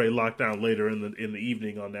Lagway and McCray locked down later in the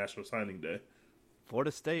evening on National Signing Day.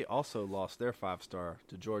 Florida State also lost their 5-star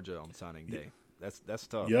to Georgia on signing day. That's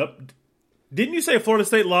tough. Yep. Didn't you say Florida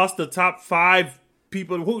State lost the top 5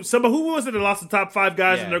 people? Who was it that lost the top 5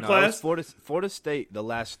 guys in their class? Florida State, the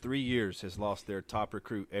last 3 years, has lost their top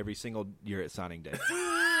recruit every single year at signing day.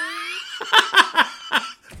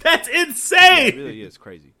 That's insane. Yeah, it really is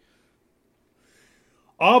crazy.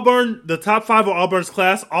 Auburn, the top 5 of Auburn's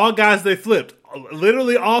class, all guys they flipped.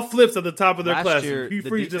 Literally all flips at the top of their class. Hugh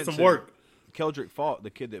Freeze did some work. Keldrick Faulk, the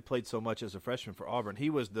kid that played so much as a freshman for Auburn, he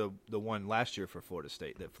was the one last year for Florida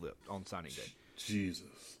State that flipped on signing day.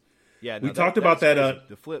 Jesus. Yeah, we talked about that.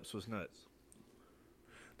 The flips was nuts.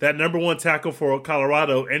 That number 1 tackle for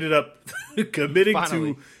Colorado ended up committing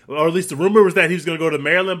to, or at least the rumor was that he was going to go to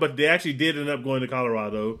Maryland, but they actually did end up going to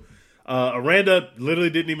Colorado. Aranda literally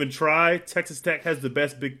didn't even try. Texas Tech has the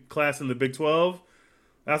best big class in the Big 12.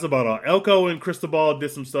 That's about all. Elko and Cristobal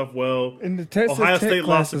did some stuff well. And the Texas Ohio Tech State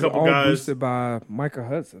lost a couple all guys. Boosted by Micah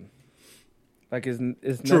Hudson.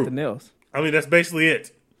 It's nothing else. I mean, that's basically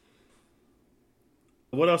it.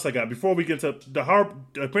 What else I got? Before we get to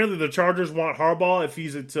apparently the Chargers want Harbaugh if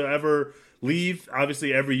he's to ever leave.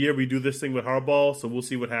 Obviously, every year we do this thing with Harbaugh, so we'll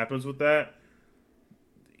see what happens with that.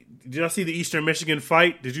 Did you not see the Eastern Michigan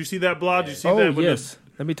fight? Did you see that, Blog? Did you see that? Yes.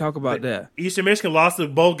 Let me talk about that. Eastern Michigan lost the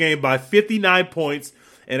bowl game by 59 points.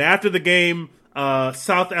 And after the game,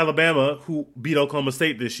 South Alabama, who beat Oklahoma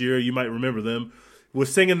State this year, you might remember them,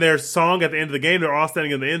 was singing their song at the end of the game. They're all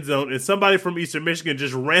standing in the end zone. And somebody from Eastern Michigan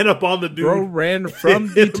just ran up on the dude. Bro ran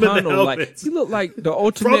from the tunnel. He looked like the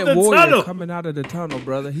ultimate warrior coming out of the tunnel,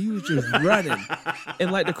 brother. He was just running.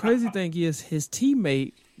 And the crazy thing is his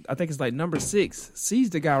teammate, I think it's number 6, sees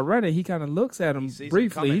the guy running. He kind of looks at him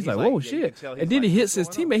briefly. He's like, whoa, shit. And then he hits his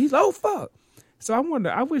teammate. He's like, oh, fuck. So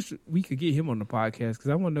I wish we could get him on the podcast because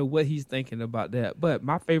I want to know what he's thinking about that. But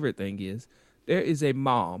my favorite thing is there is a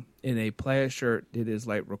mom in a plaid shirt that is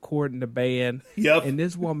recording the band. Yep. And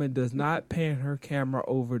this woman does not pan her camera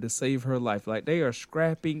over to save her life. They are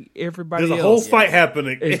scrapping everybody else. There's a whole fight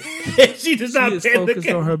happening. She does not pan the camera. She is focused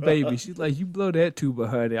on her baby. She's like, you blow that tuba,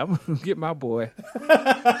 honey. I'm going to get my boy.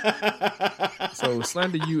 So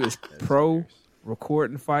Slander U is pro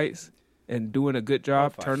recording fights and doing a good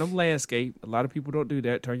job. Turn them landscape. A lot of people don't do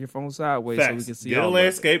that. Turn your phone sideways facts. So we can see Get a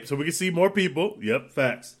landscape so we can see more people. Yep,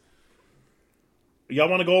 facts. y'all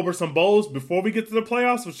want to go over some bowls before we get to the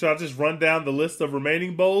playoffs, or should I just run down the list of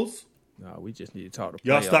remaining bowls? No, we just need to talk to playoffs.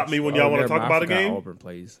 Y'all stop me when y'all want to talk about a game? Auburn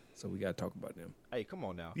plays, so we got to talk about them. Hey, come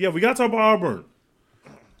on now. Yeah, we got to talk about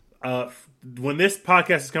Auburn. When this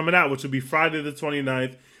podcast is coming out, which will be Friday the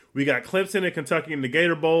 29th, we got Clemson and Kentucky in the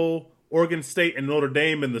Gator Bowl, Oregon State and Notre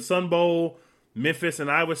Dame in the Sun Bowl, Memphis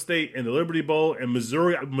and Iowa State in the Liberty Bowl, and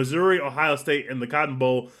Missouri, Ohio State in the Cotton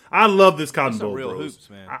Bowl. I love this Cotton Bowl, real bros. hoops,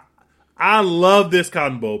 man. I love this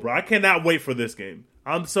Cotton Bowl, bro. I cannot wait for this game.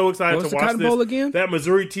 I'm so excited to watch Cotton this. Bowl again? That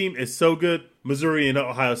Missouri team is so good. Missouri and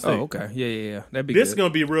Ohio State. Oh, okay. Yeah. That'd be This good. is going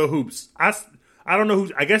to be real hoops. I don't know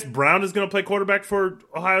who. I guess Brown is going to play quarterback for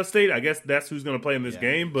Ohio State. I guess that's who's going to play in this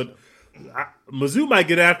game. But Mizzou might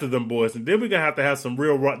get after them boys, and then we're going to have some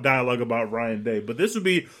real dialogue about Ryan Day. But this would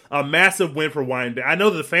be a massive win for Ryan Day. I know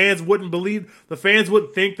the fans wouldn't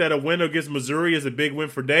think that a win against Missouri is a big win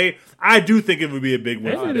for Day. I do think it would be a big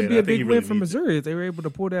win for Day. It'd be a big win for Missouri if they were able to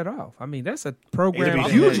pull that off. I mean, that's a program. It'd be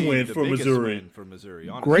a huge win for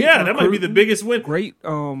Missouri. Great, that might be the biggest win. Great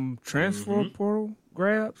transfer portal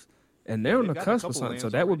grabs. And they're on the cusp of something, so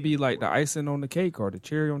that would be like the icing on the cake or the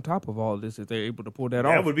cherry on top of all of this if they're able to pull that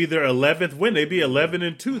off. That would be their 11th win. They'd be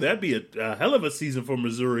 11-2. That'd be a hell of a season for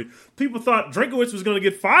Missouri. People thought Drinkwitz was going to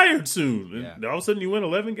get fired soon. And all of a sudden, you win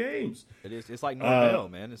 11 games. It is. It's like Norvell,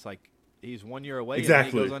 man. It's like he's 1 year away and then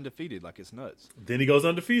he goes undefeated. Like, it's nuts. Then he goes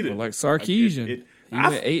undefeated. Well, like Sarkisian. He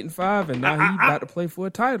went 8-5, and now he's about to play for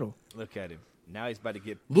a title. Look at him. Now he's about to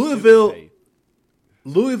get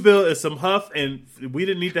Louisville is some huff, and we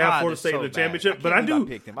didn't need to have Florida State in the championship. But I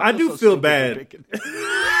do feel bad.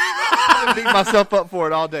 I beat myself up for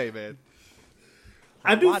it all day, man.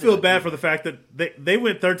 I do feel bad for the fact that they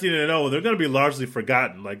went 13-0. They're going to be largely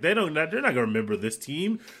forgotten. Like they're not going to remember this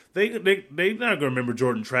team. They're not going to remember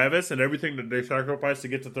Jordan Travis and everything that they sacrificed to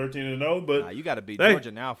get to 13-0. But you got to beat Georgia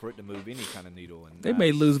now for it to move any kind of needle. And they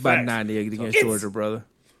may lose by 90 against Georgia, brother.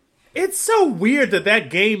 It's so weird that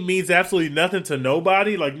game means absolutely nothing to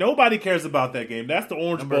nobody. Like, nobody cares about that game. That's the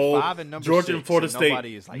Orange Bowl, Georgia and Florida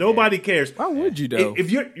State. Nobody cares. Why would you, though? If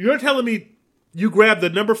you're telling me you grab the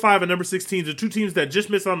number 5 and number 6 teams, the two teams that just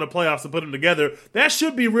missed on the playoffs and put them together, that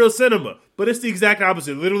should be real cinema. But it's the exact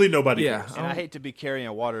opposite. Literally nobody cares. And I hate to be carrying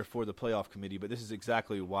water for the playoff committee, but this is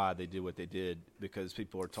exactly why they did what they did, because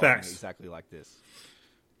people are talking exactly like this.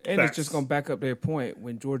 And it's just going to back up their point.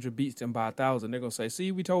 When Georgia beats them by 1,000, they're going to say,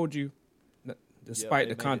 see, we told you. Despite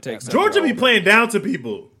the context. Georgia be playing down to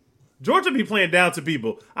people.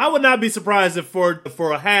 I would not be surprised if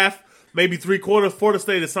for a half, maybe 3/4, Florida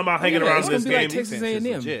State is somehow hanging around this game. Like Texas A&M.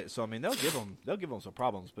 Legit. So, I mean, they'll give them some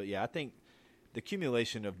problems. But, yeah, I think the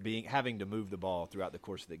accumulation of having to move the ball throughout the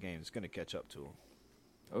course of the game is going to catch up to them.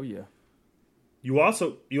 Oh, yeah. You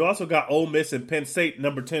also got Ole Miss and Penn State,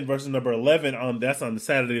 number 10 versus number 11. That's on the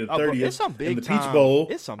Saturday the 30th. It's some big in the Peach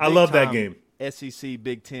Bowl. I love that game. SEC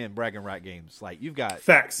Big Ten bragging right games. Like, you've got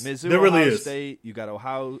Mizzou, there really Ohio State, you got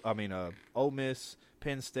Ole Miss,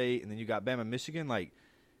 Penn State, and then you got Bama, Michigan,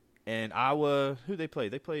 and Iowa. Who they play?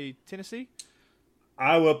 They play Tennessee.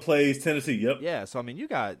 Iowa plays Tennessee. Yep. Yeah. So I mean,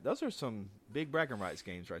 those are some big bragging rights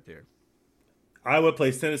games right there. Iowa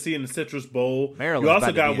plays Tennessee in the Citrus Bowl. Maryland's you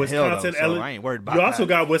also got Wisconsin. I ain't worried about you also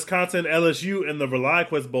got Wisconsin LSU in the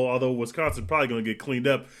ReliQuest Bowl. Although Wisconsin probably going to get cleaned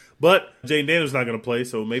up, but Jane Daniels not going to play,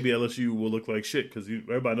 so maybe LSU will look like shit because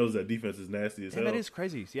everybody knows that defense is nasty as hell. That is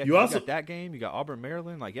crazy. Yeah, you got that game. You got Auburn,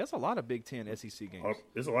 Maryland. That's a lot of Big Ten SEC games.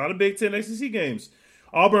 There's a lot of Big Ten SEC games.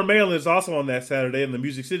 Auburn, Maryland is also on that Saturday in the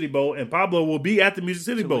Music City Bowl, and Pablo will be at the Music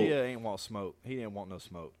City Bowl. Ain't want smoke. He didn't want no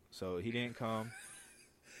smoke, so he didn't come.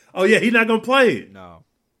 Oh yeah, he's not going to play. No.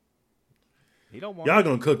 He don't want. Y'all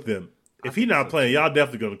gonna cook them. If he's not playing, y'all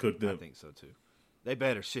definitely gonna cook them. I think so too. They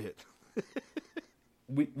better shit.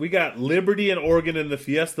 we got Liberty and Oregon in the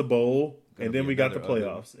Fiesta Bowl, and then we got the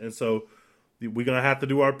playoffs. And so we're gonna have to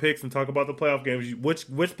do our picks and talk about the playoff games. Which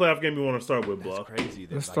playoff game you want to start with, Bluff? That's crazy.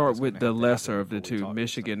 Let's start with the lesser of the two,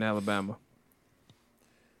 Michigan, Alabama.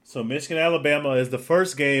 So Michigan, Alabama is the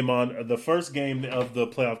first game of the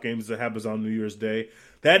playoff games that happens on New Year's Day.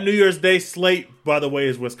 That New Year's Day slate, by the way,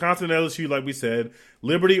 is Wisconsin, LSU, like we said,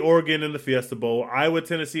 Liberty, Oregon in the Fiesta Bowl, Iowa,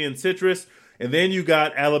 Tennessee, and Citrus, and then you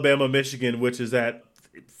got Alabama, Michigan, which is at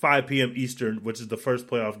 5 p.m. Eastern, which is the first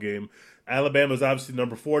playoff game. Alabama is obviously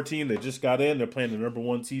number 14. They just got in. They're playing the number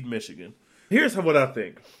 1 seed, Michigan. Here's what I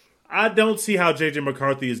think. I don't see how J.J.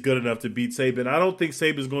 McCarthy is good enough to beat Saban. I don't think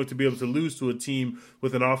Saban is going to be able to lose to a team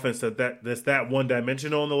with an offense that's that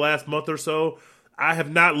one-dimensional in the last month or so. I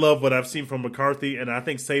have not loved what I've seen from McCarthy, and I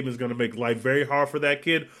think Saban's going to make life very hard for that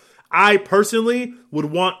kid. I personally would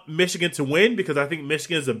want Michigan to win because I think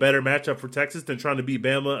Michigan is a better matchup for Texas than trying to beat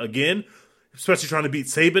Bama again. especially trying to beat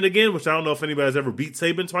Saban again, which I don't know if anybody's ever beat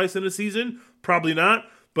Saban twice in a season. Probably not.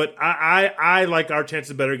 But I like our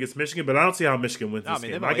chances better against Michigan, but I don't see how Michigan wins this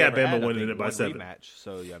game. I got Bama winning it by 7. Rematch.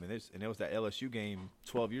 So yeah, I mean, and it was that LSU game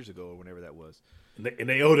 12 years ago or whenever that was.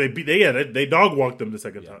 They dog walked them the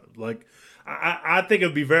second time. Like I think it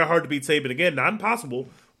would be very hard to beat Saban again. Not impossible,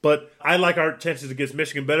 but I like our chances against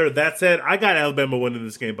Michigan better. That said, I got Alabama winning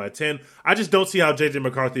this game by 10. I just don't see how J.J.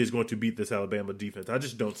 McCarthy is going to beat this Alabama defense. I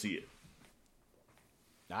just don't see it.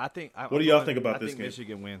 What do y'all think about this game?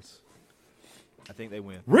 Michigan wins. I think they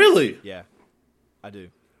win. Really? Yeah, I do.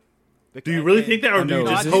 Do you really think that, or do you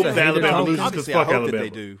just hope that Alabama loses because fuck Alabama? They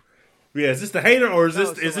do. Yeah, is this the hater, or is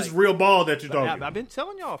this real ball that you're talking about? I've been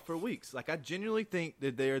telling y'all for weeks. Like, I genuinely think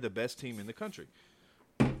that they are the best team in the country.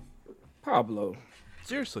 Pablo.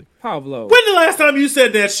 Seriously. Pablo. When the last time you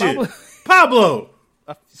said that shit? Pablo.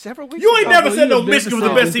 Several weeks You ain't ago. never said no Michigan was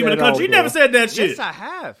the best team in the country. You never said that shit.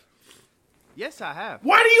 Yes, I have.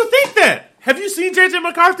 Why do you think that? Have you seen J.J.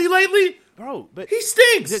 McCarthy lately? Bro, but he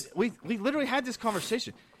stinks. We literally had this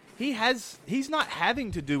conversation. He's not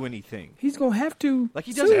having to do anything. He's gonna have to. Like,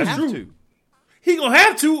 he doesn't have to. He gonna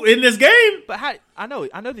have to in this game. But I know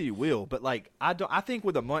that he will. But like, I think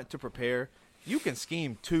with a month to prepare, you can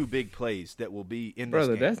scheme 2 big plays that will be in this game.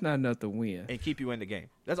 Brother, that's not enough to win and keep you in the game.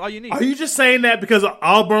 That's all you need. Are you just saying that because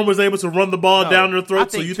Auburn was able to run the ball down their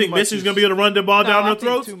throats? So you think Michigan's gonna be able to run the ball down their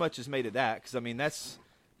throats? Too much is made of that because I mean that's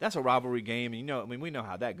a rivalry game, and we know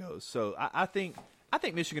how that goes. So I think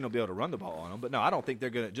Michigan will be able to run the ball on them. But no, I don't think they're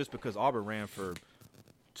gonna, just because Auburn ran for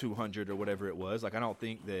 200 or whatever it was. Like, I don't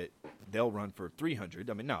think that they'll run for 300.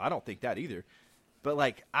 I mean, no, I don't think that either. But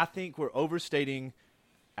like, I think we're overstating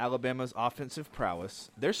Alabama's offensive prowess.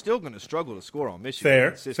 They're still going to struggle to score on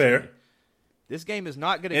Michigan. Fair. This game is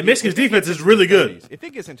not going to. And Michigan's defense is really good. If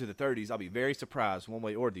it gets into the 30s, I'll be very surprised one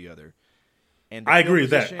way or the other. And I agree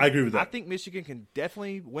with that. I think Michigan can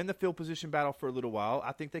definitely win the field position battle for a little while.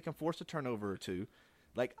 I think they can force a turnover or two.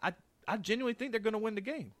 Like, I genuinely think they're going to win the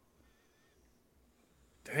game.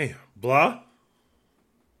 Damn. Blah?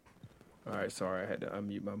 All right, sorry. I had to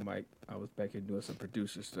unmute my mic. I was back here doing some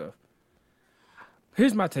producer stuff.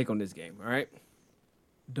 Here's my take on this game, all right?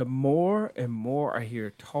 The more and more I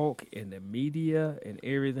hear talk in the media and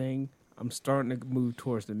everything, I'm starting to move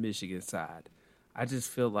towards the Michigan side. I just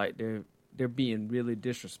feel like they're being really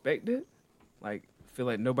disrespected. Like, I feel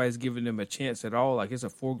like nobody's giving them a chance at all. Like, it's a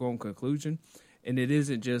foregone conclusion. And it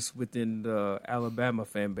isn't just within the Alabama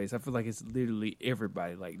fan base. I feel like it's literally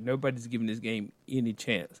everybody. Like, nobody's giving this game any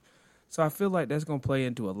chance. So I feel like that's going to play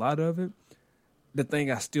into a lot of it. The thing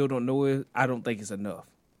I still don't know is I don't think it's enough.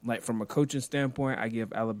 Like, from a coaching standpoint, I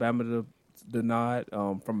give Alabama the nod.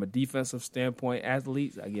 From a defensive standpoint,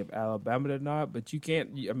 athletes, I give Alabama the nod. But you can't,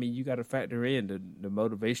 I mean, you got to factor in the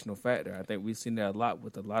motivational factor. I think we've seen that a lot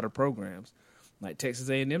with a lot of programs. Like Texas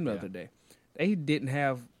A&M the other day. They didn't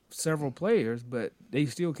have several players, but they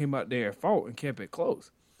still came out there and fought and kept it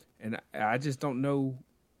close. And I just don't know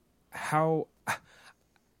how.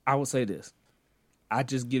 I would say this. I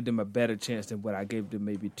just give them a better chance than what I gave them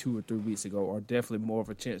maybe 2 or 3 weeks ago, or definitely more of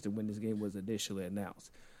a chance than when this game was initially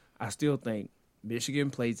announced. I still think Michigan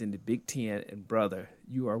plays in the Big Ten, and brother,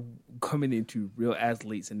 you are coming into real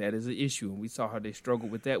athletes, and that is an issue. And we saw how they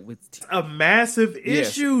struggled with that. A massive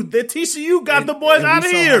issue. The TCU got the boys out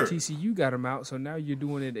of here. TCU got them out, so now you're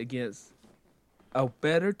doing it against a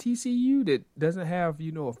better TCU that doesn't have,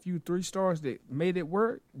 a few 3-stars that made it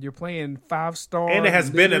work. You're playing 5-star. And it has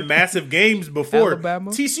been in massive games before.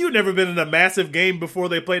 Alabama. TCU never been in a massive game before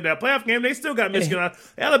they played that playoff game. They still got Michigan on.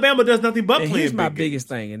 Alabama does nothing but play. Here's my biggest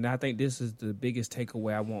thing, and I think this is the biggest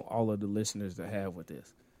takeaway I want all of the listeners to have with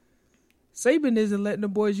this. Saban isn't letting the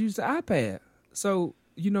boys use the iPad. So,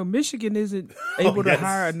 Michigan isn't able to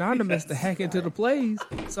hire Anonymous to hack into the plays.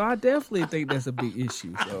 So I definitely think that's a big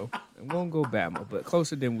issue. So I'm going to go Bama, but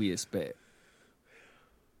closer than we expect.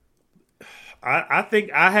 I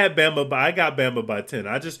think I had Bama, but I got Bama by 10.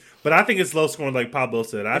 But I think it's low scoring, like Pablo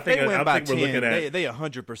said. I think we're looking at. They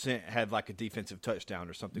 100% had like a defensive touchdown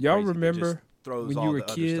or something. Y'all crazy remember throws when you were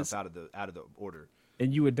the kids other stuff out of the order,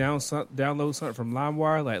 and you would download something from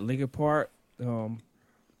LimeWire, like Linkin Park,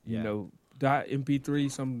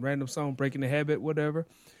 .mp3, some random song, Breaking the Habit, whatever,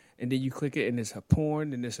 and then you click it and it's a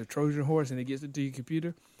porn and it's a Trojan horse and it gets into your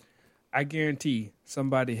computer. I guarantee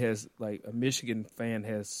somebody has, like a Michigan fan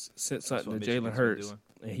has sent something to Jalen Hurts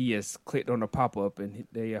and he has clicked on a pop-up and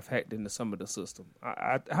they have hacked into some of the system.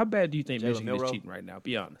 How bad do you think Michigan is cheating right now?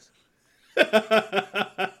 Be honest.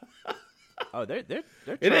 Oh, they're it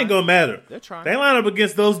trying. ain't gonna matter. They're trying. They line up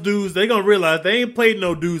against those dudes. They gonna realize they ain't played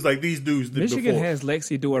no dudes like these dudes did Michigan before. has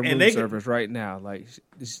Lexi doing room service right now. Like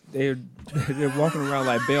they're walking around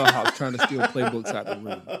like bellhops trying to steal playbooks out the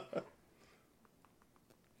room.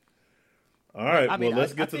 All right,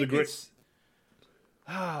 let's get to the great.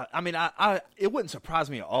 It wouldn't surprise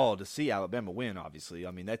me at all to see Alabama win. Obviously,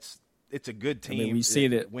 I mean it's a good team. We've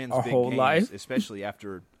seen it wins our big whole games, life, especially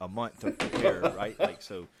after a month to prepare, right?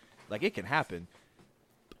 Like it can happen.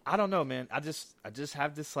 I don't know, man. I just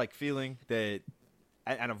have this like feeling that,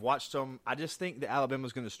 and I've watched them. I just think that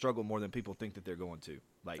Alabama's going to struggle more than people think that they're going to.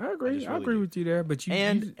 Like I agree. I agree with you there, but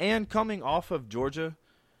and coming off of Georgia,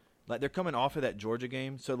 like they're coming off of that Georgia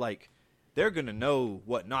game, so like they're going to know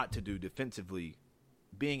what not to do defensively,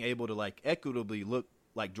 being able to like equitably look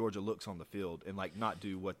like Georgia looks on the field and like not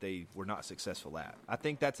do what they were not successful at. I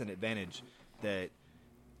think that's an advantage that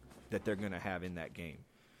they're going to have in that game.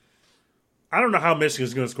 I don't know how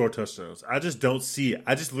Michigan's going to score touchdowns. I just don't see it.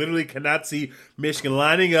 I just literally cannot see Michigan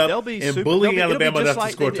lining up and bullying Alabama enough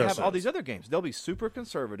to score touchdowns. Have all these other games. They'll be super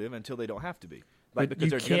conservative until they don't have to be. Like, because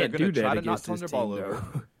they're going to try to not turn their ball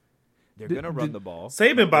over. They're going to run the ball.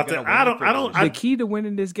 Saban about that. I don't. The key to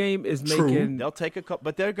winning this game is making. They'll take a couple,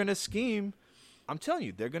 but they're going to scheme. I'm telling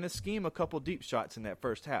you, they're going to scheme a couple deep shots in that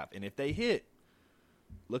first half, and if they hit,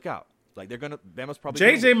 look out. Like they're gonna, Bama's probably.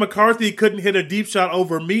 JJ McCarthy couldn't hit a deep shot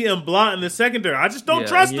over me and Blount in the secondary. I just don't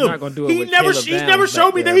trust him. He's never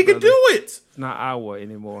showed me that he could do it. It's not Iowa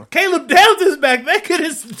anymore. Caleb Downs is back. That kid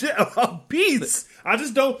is a beast. I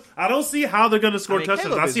just don't. I don't see how they're going to score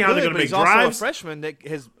touchdowns. I see how they're going to make drives. He's also a freshman that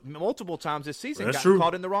has multiple times this season got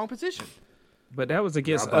caught in the wrong position. But that was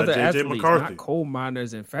against other athletes, not coal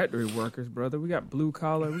miners and factory workers, brother. We got blue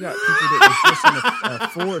collar. We got people that was just in a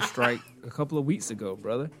forward strike a couple of weeks ago,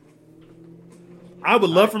 brother. I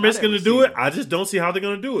would love for Michigan to do it. I just don't see how they're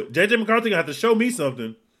going to do it. JJ McCarthy going to have to show me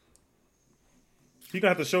something. He's going to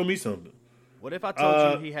have to show me something. What if I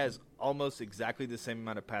told you he has almost exactly the same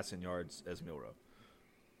amount of passing yards as Milroe?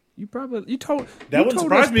 That wouldn't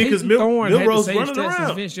surprise me because Milroe's running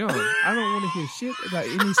around. Vince Young. I don't want to hear shit about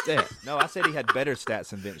any stat. No, I said he had better stats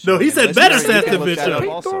than Vince Young. No, he said better stats than Vince Young.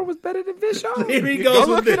 Peyton Thorne was better than Vince Young. Here he goes.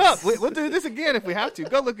 Go look it up. We'll do this again if we have to.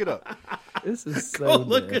 Go look it up. This is so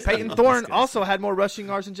Peyton Thorne also had more rushing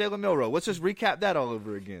yards than Jalen Milroe. Let's just recap that all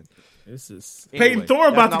over again. Peyton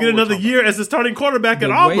Thorne about to get another year as the starting quarterback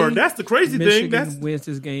at Auburn. That's the crazy thing. Michigan wins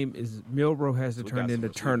this game is Milroe has to turn into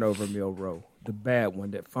turnover Milroe. The bad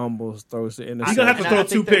one that fumbles, throws the interception. He's going to have to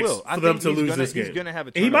throw 2 picks for them to lose this game. He's going to have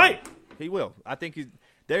a turnover. He might. He will. I think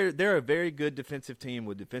they're a very good defensive team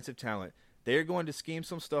with defensive talent. They're going to scheme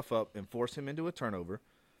some stuff up and force him into a turnover.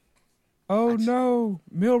 Oh, no.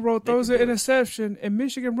 Milroe throws an interception, and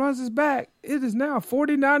Michigan runs his back. It is now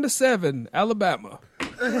 49-7, Alabama.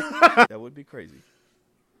 That would be crazy.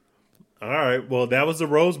 All right. Well, that was the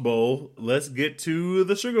Rose Bowl. Let's get to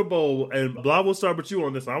the Sugar Bowl. And Blah, we'll start with you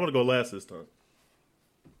on this one. I want to go last this time.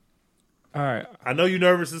 All right. I know you're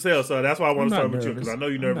nervous as hell, so that's why I want to start with you, because I know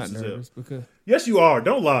you're nervous as hell. Because yes, you are.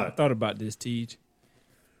 Don't lie. I thought about this, Tej.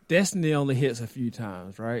 Destiny only hits a few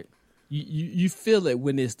times, right? You feel it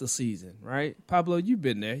when it's the season, right? Pablo, you've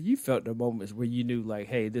been there. You felt the moments where you knew, like,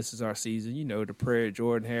 hey, this is our season. You know, the prayer,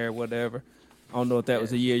 Jordan hair, whatever. I don't know if that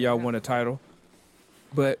was the year y'all won a title.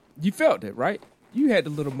 But you felt it, right? You had the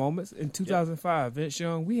little moments. In 2005, Vince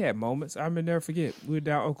Young, we had moments. I may never forget. We were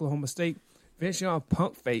down Oklahoma State. Vince Young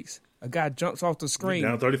pump fakes. A guy jumps off the screen.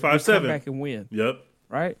 Down 35-7. Come back and win. Yep.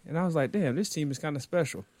 Right? And I was like, damn, this team is kind of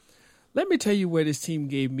special. Let me tell you where this team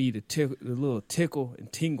gave me the little tickle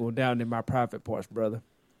and tingle down in my private parts, brother.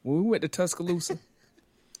 When we went to Tuscaloosa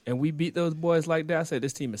and we beat those boys like that, I said,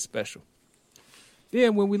 this team is special.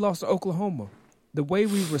 Then when we lost to Oklahoma, the way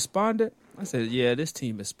we responded, I said, yeah, this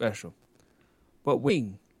team is special. But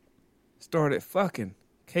we started fucking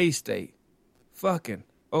K-State, fucking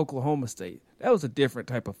Oklahoma State. That was a different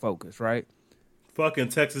type of focus, right? Fucking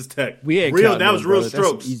Texas Tech. We had real. That was real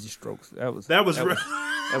strokes. Easy strokes. That was some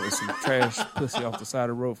trash pussy off the side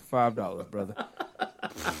of the road for $5, brother.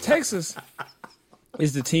 Texas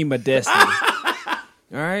is the team of destiny.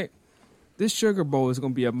 All right, this Sugar Bowl is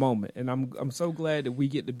going to be a moment, and I'm so glad that we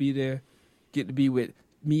get to be there, get to be with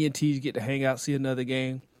me and Tej, get to hang out, see another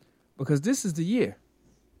game, because this is the year.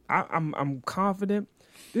 I'm confident.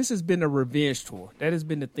 This has been a revenge tour. That has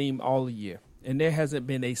been the theme all year. And there hasn't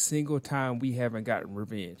been a single time we haven't gotten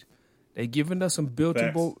revenge. They've given us some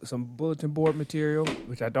bulletin board material,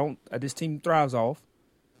 which this team thrives off.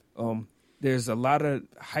 There's a lot of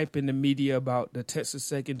hype in the media about the Texas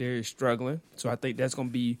secondary struggling. So I think that's going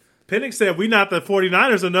to be Penix said we not the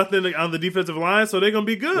 49ers or nothing on the defensive line, so they're gonna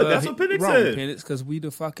be good. That's what Penix said. Penix, because we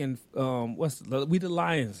the fucking we the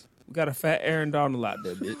Lions. We got a fat Aaron Donald out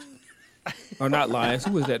there, bitch. Or not Lions.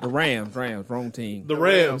 Who was that? The Rams. Wrong team. The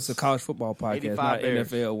Rams. It's a college football podcast, not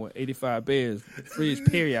Bears. NFL. 85 Bears. Freeze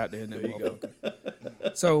Perry out there. There you go.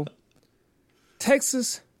 So,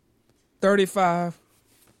 Texas, 35.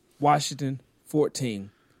 Washington,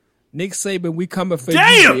 14. Nick Saban, we coming for you,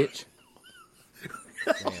 bitch.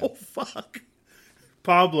 Oh, fuck.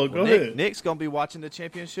 Pablo, go ahead. Nick's going to be watching the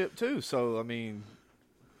championship, too. So, I mean,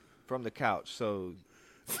 from the couch. So,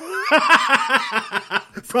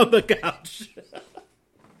 from the couch.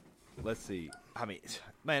 Let's see. I mean,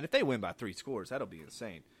 man, if they win by 3 scores, that'll be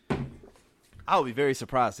insane. I'll be very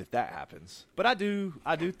surprised if that happens. But I do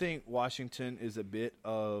think Washington is a bit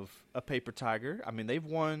of a paper tiger. I mean, they've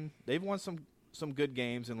won some good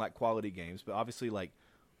games and like quality games, but obviously like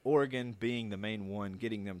Oregon being the main one,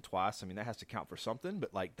 getting them twice, I mean, that has to count for something,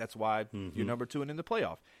 but like that's why you're number 2 and in the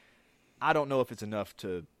playoff. I don't know if it's enough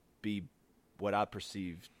to be what I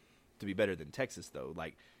perceive to be better than Texas, though.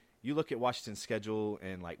 Like, you look at Washington's schedule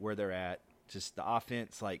and like where they're at, just the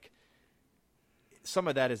offense, like some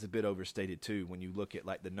of that is a bit overstated too when you look at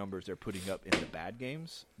like the numbers they're putting up in the bad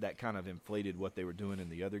games. That kind of inflated what they were doing in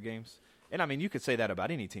the other games. And I mean, you could say that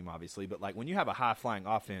about any team, obviously, but like when you have a high-flying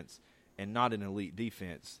offense and not an elite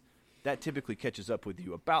defense, that typically catches up with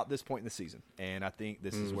you about this point in the season. And I think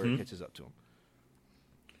this is where it catches up to them.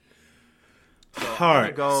 So all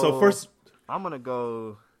right. So first, I'm going to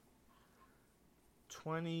go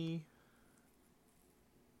 20,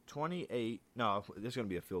 28. No, there's going to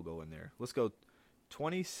be a field goal in there. Let's go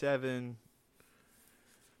 27-19.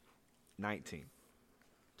 27-19.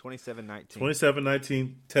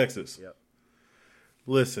 27-19, Texas. Yep.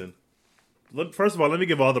 Listen, first of all, let me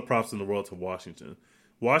give all the props in the world to Washington.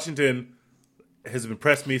 Washington has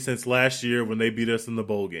impressed me since last year when they beat us in the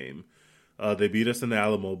bowl game. They beat us in the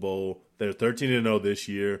Alamo Bowl. They're 13-0 this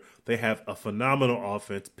year. They have a phenomenal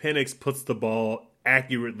offense. Penix puts the ball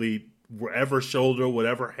accurately wherever shoulder,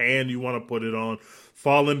 whatever hand you want to put it on,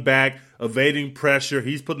 falling back, evading pressure.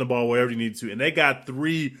 He's putting the ball wherever he needs to. And they got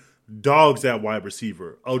 3 dogs at wide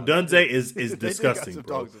receiver. Odunze is disgusting,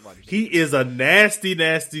 bro. He is a nasty,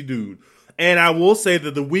 nasty dude. And I will say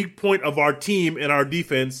that the weak point of our team and our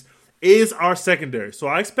defense is our secondary. So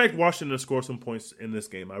I expect Washington to score some points in this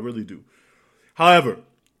game. I really do. However,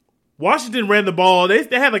 Washington ran the ball. They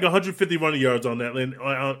had like 150 running yards on that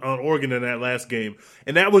on Oregon in that last game.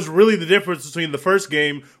 And that was really the difference between the first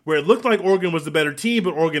game where it looked like Oregon was the better team,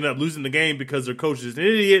 but Oregon ended up losing the game because their coach is an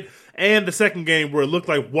idiot, and the second game where it looked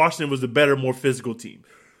like Washington was the better, more physical team.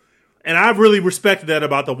 And I really respected that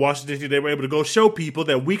about the Washington team. They were able to go show people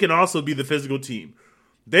that we can also be the physical team.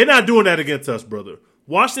 They're not doing that against us, brother.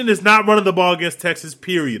 Washington is not running the ball against Texas,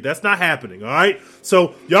 period. That's not happening, all right?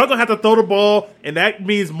 So y'all going to have to throw the ball, and that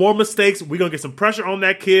means more mistakes. We're going to get some pressure on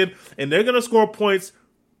that kid, and they're going to score points,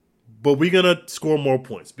 but we're going to score more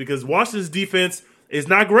points because Washington's defense is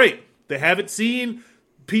not great. They haven't seen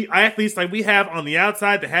athletes like we have on the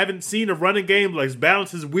outside. They haven't seen a running game like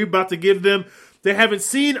balances we're about to give them. They haven't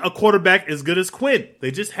seen a quarterback as good as Quinn. They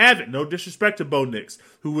just haven't. No disrespect to Bo Nix,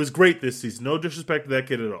 who was great this season. No disrespect to that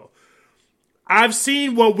kid at all. I've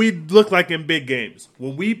seen what we look like in big games.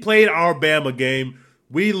 When we played our Bama game,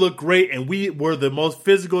 we looked great, and we were the most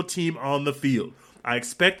physical team on the field. I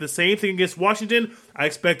expect the same thing against Washington. I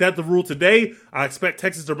expect that to rule today. I expect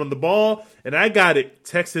Texas to run the ball, and I got it.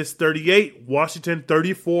 Texas 38, Washington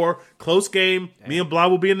 34. Close game. Damn. Me and Blah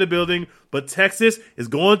will be in the building, but Texas is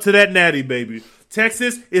going to that natty, baby.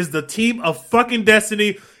 Texas is the team of fucking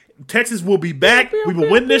destiny. Texas will be back. We will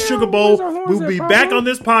win this Sugar Bowl. We will be back on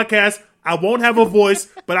this podcast. I won't have a voice,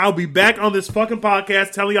 but I'll be back on this fucking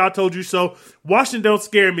podcast telling y'all I told you so. Washington don't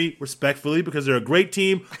scare me, respectfully, because they're a great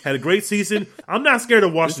team, had a great season. I'm not scared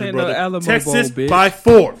of Washington, brother. No Texas Bowl, by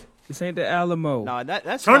 4. This ain't the Alamo. No,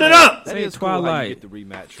 that's turn it up. That is cool how you get the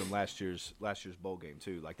rematch from last year's bowl game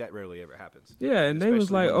too. Like that rarely ever happens. Yeah, and they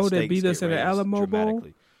was like, "Oh, they beat us in the Alamo Bowl."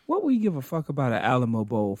 What we give a fuck about an Alamo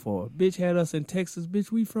Bowl for? Bitch had us in Texas.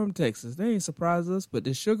 Bitch, we from Texas. They ain't surprised us. But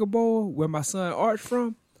the Sugar Bowl, where my son Arch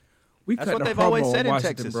from, we that's what they've always said in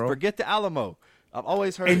Texas. Bro. Forget the Alamo. I've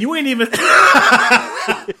always heard. And you ain't even.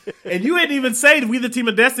 And you ain't even say we the team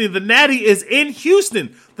of destiny. The Natty is in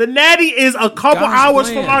Houston. The Natty is a couple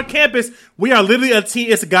hours from our campus. We are literally a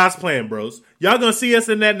team. It's a God's plan, bros. Y'all gonna see us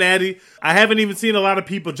in that Natty. I haven't even seen a lot of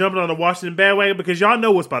people jumping on the Washington bandwagon because y'all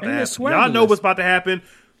know what's about to happen. Y'all know what's about to happen.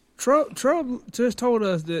 Trub just told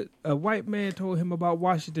us that a white man told him about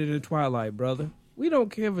Washington and Twilight, brother. We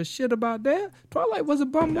don't give a shit about that. Twilight was a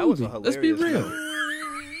bum movie. Let's be real.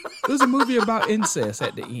 It was a movie about incest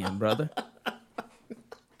at the end, brother.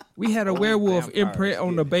 We had a werewolf imprint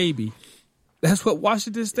on the baby. That's what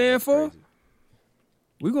Washington stand for.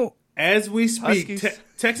 We gonna as we speak.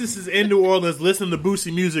 Texas is in New Orleans listening to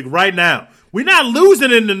Boosie music right now. We're not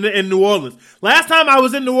losing in New Orleans. Last time I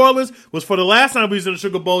was in New Orleans was for the last time we was in the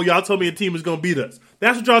Sugar Bowl. Y'all told me a team was gonna beat us.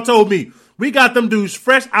 That's what y'all told me. We got them dudes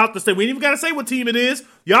fresh out the stadium. We ain't even gotta say what team it is.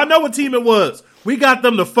 Y'all know what team it was. We got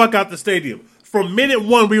them the fuck out the stadium. From minute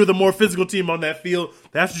one, we were the more physical team on that field.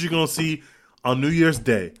 That's what you're gonna see on New Year's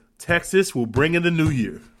Day. Texas will bring in the new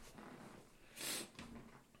year.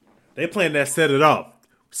 They playing that set it off.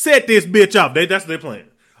 Set this bitch off. That's what they playing.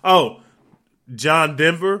 Oh, John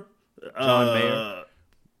Denver. John Mayer.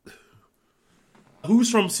 Who's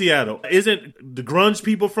from Seattle? Isn't the grunge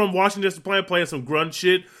people from Washington playing some grunge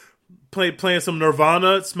shit? Playing some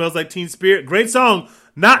Nirvana. It Smells Like Teen Spirit. Great song.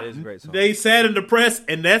 That is a great song. They sad and depressed,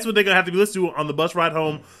 and that's what they're going to have to be listening to on the bus ride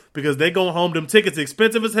home because they going home. Them tickets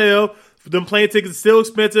expensive as hell. Them plane tickets still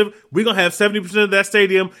expensive. We're going to have 70% of that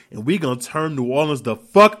stadium, and we're going to turn New Orleans the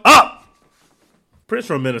fuck up. Prince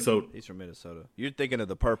from Minnesota. He's from Minnesota. You're thinking of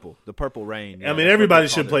the Purple Rain. Yeah, I mean, everybody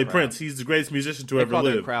should play Prince. He's the greatest musician to ever live. They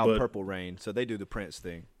call their crowd Purple Rain, so they do the Prince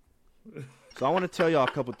thing. So I want to tell y'all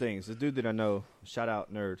a couple things. The dude that I know, shout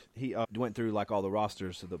out Nerd, he went through like all the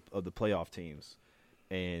rosters of the playoff teams,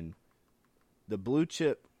 and the blue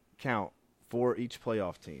chip count for each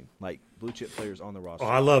playoff team, like blue chip players on the roster. Oh,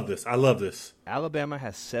 I love this. Alabama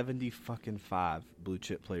has 75 blue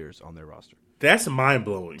chip players on their roster. That's mind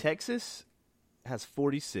blowing. Texas has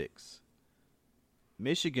 46.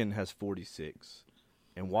 Michigan has 46.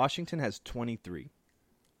 And Washington has 23.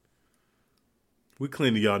 We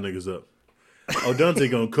cleaning y'all niggas up. Oh, Dunze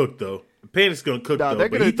gonna cook though. Panics gonna cook though.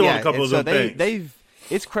 But he throwing a couple of those things.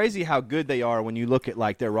 It's crazy how good they are when you look at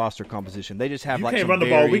like their roster composition. They just have you like can't some run the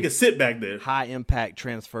ball. We can sit back there. High impact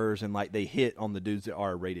transfers and like they hit on the dudes that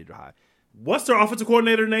are rated high. What's their offensive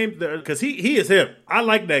coordinator name? Because he is him. I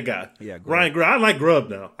like that guy. Yeah, Ryan Grubb. I like Grubb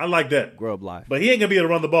now. I like that. Trub Lyfe. But he ain't gonna be able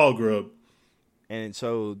to run the ball, Grubb. And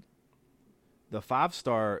so the five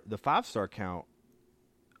star count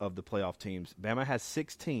of the playoff teams, Bama has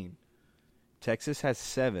 16, Texas has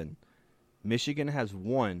 7, Michigan has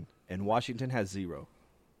 1, and Washington has 0.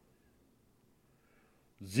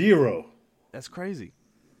 0. That's crazy.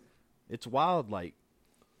 It's wild, like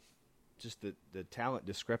just the talent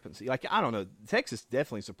discrepancy. Like, I don't know. Texas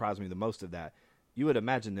definitely surprised me the most of that. You would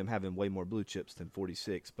imagine them having way more blue chips than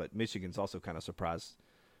 46, but Michigan's also kind of surprised.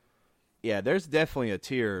 Yeah, there's definitely a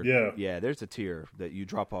tier. Yeah, there's a tier that you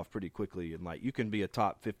drop off pretty quickly. And, like, you can be a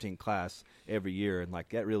top 15 class every year, and, like,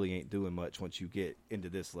 that really ain't doing much once you get into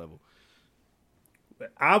this level.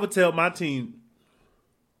 I would tell my team.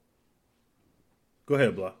 Go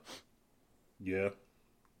ahead, Blah. Yeah.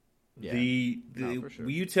 For sure.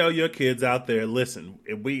 You tell your kids out there, listen,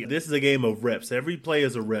 this is a game of reps. Every play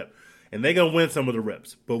is a rep, and they're gonna win some of the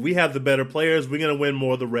reps. But we have the better players. We're gonna win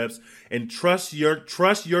more of the reps. And trust your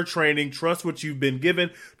training. Trust what you've been given.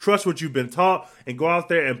 Trust what you've been taught, and go out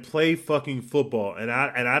there and play fucking football. And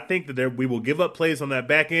I think that we will give up plays on that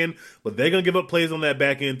back end, but they're gonna give up plays on that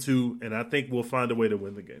back end too. And I think we'll find a way to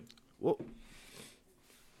win the game. Well,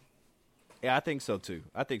 yeah, I think so too.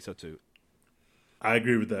 I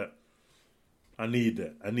agree with that. I need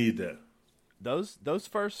that. Those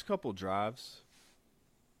first couple drives.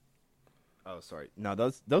 Oh, sorry. No,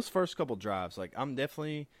 those first couple drives, like I'm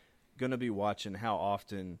definitely gonna be watching how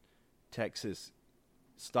often Texas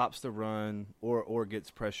stops the run or gets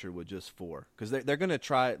pressure with just 4, because they're gonna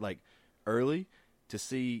try it like early to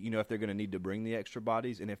see if they're gonna need to bring the extra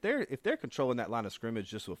bodies, and if they're controlling that line of scrimmage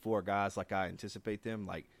just with 4 guys like I anticipate them,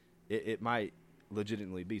 like it might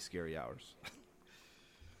legitimately be scary hours.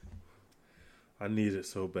 I need it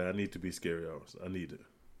so bad. I need to be scary hours. I need it.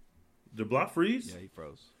 Did Block freeze? Yeah, he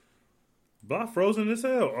froze. Block frozen as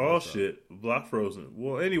hell. Oh, shit. Block frozen.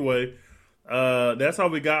 Well, anyway, that's all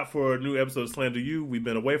we got for a new episode of Slander U. We've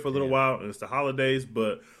been away for a little while, and it's the holidays,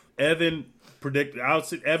 but Evan's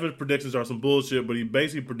predictions are some bullshit, but he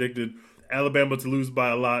basically predicted Alabama to lose by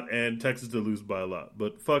a lot and Texas to lose by a lot.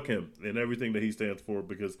 But fuck him and everything that he stands for,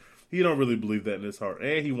 because he don't really believe that in his heart.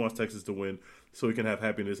 And he wants Texas to win so he can have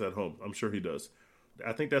happiness at home. I'm sure he does.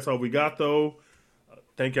 I think that's all we got, though.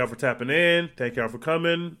 Thank y'all for tapping in. Thank y'all for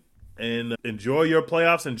coming. And enjoy your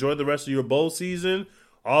playoffs. Enjoy the rest of your bowl season.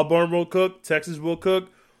 Auburn will cook. Texas will cook.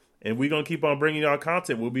 And we're going to keep on bringing y'all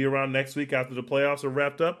content. We'll be around next week after the playoffs are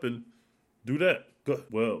wrapped up and do that. Good.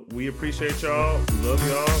 Well, we appreciate y'all. We love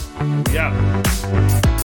y'all. We out.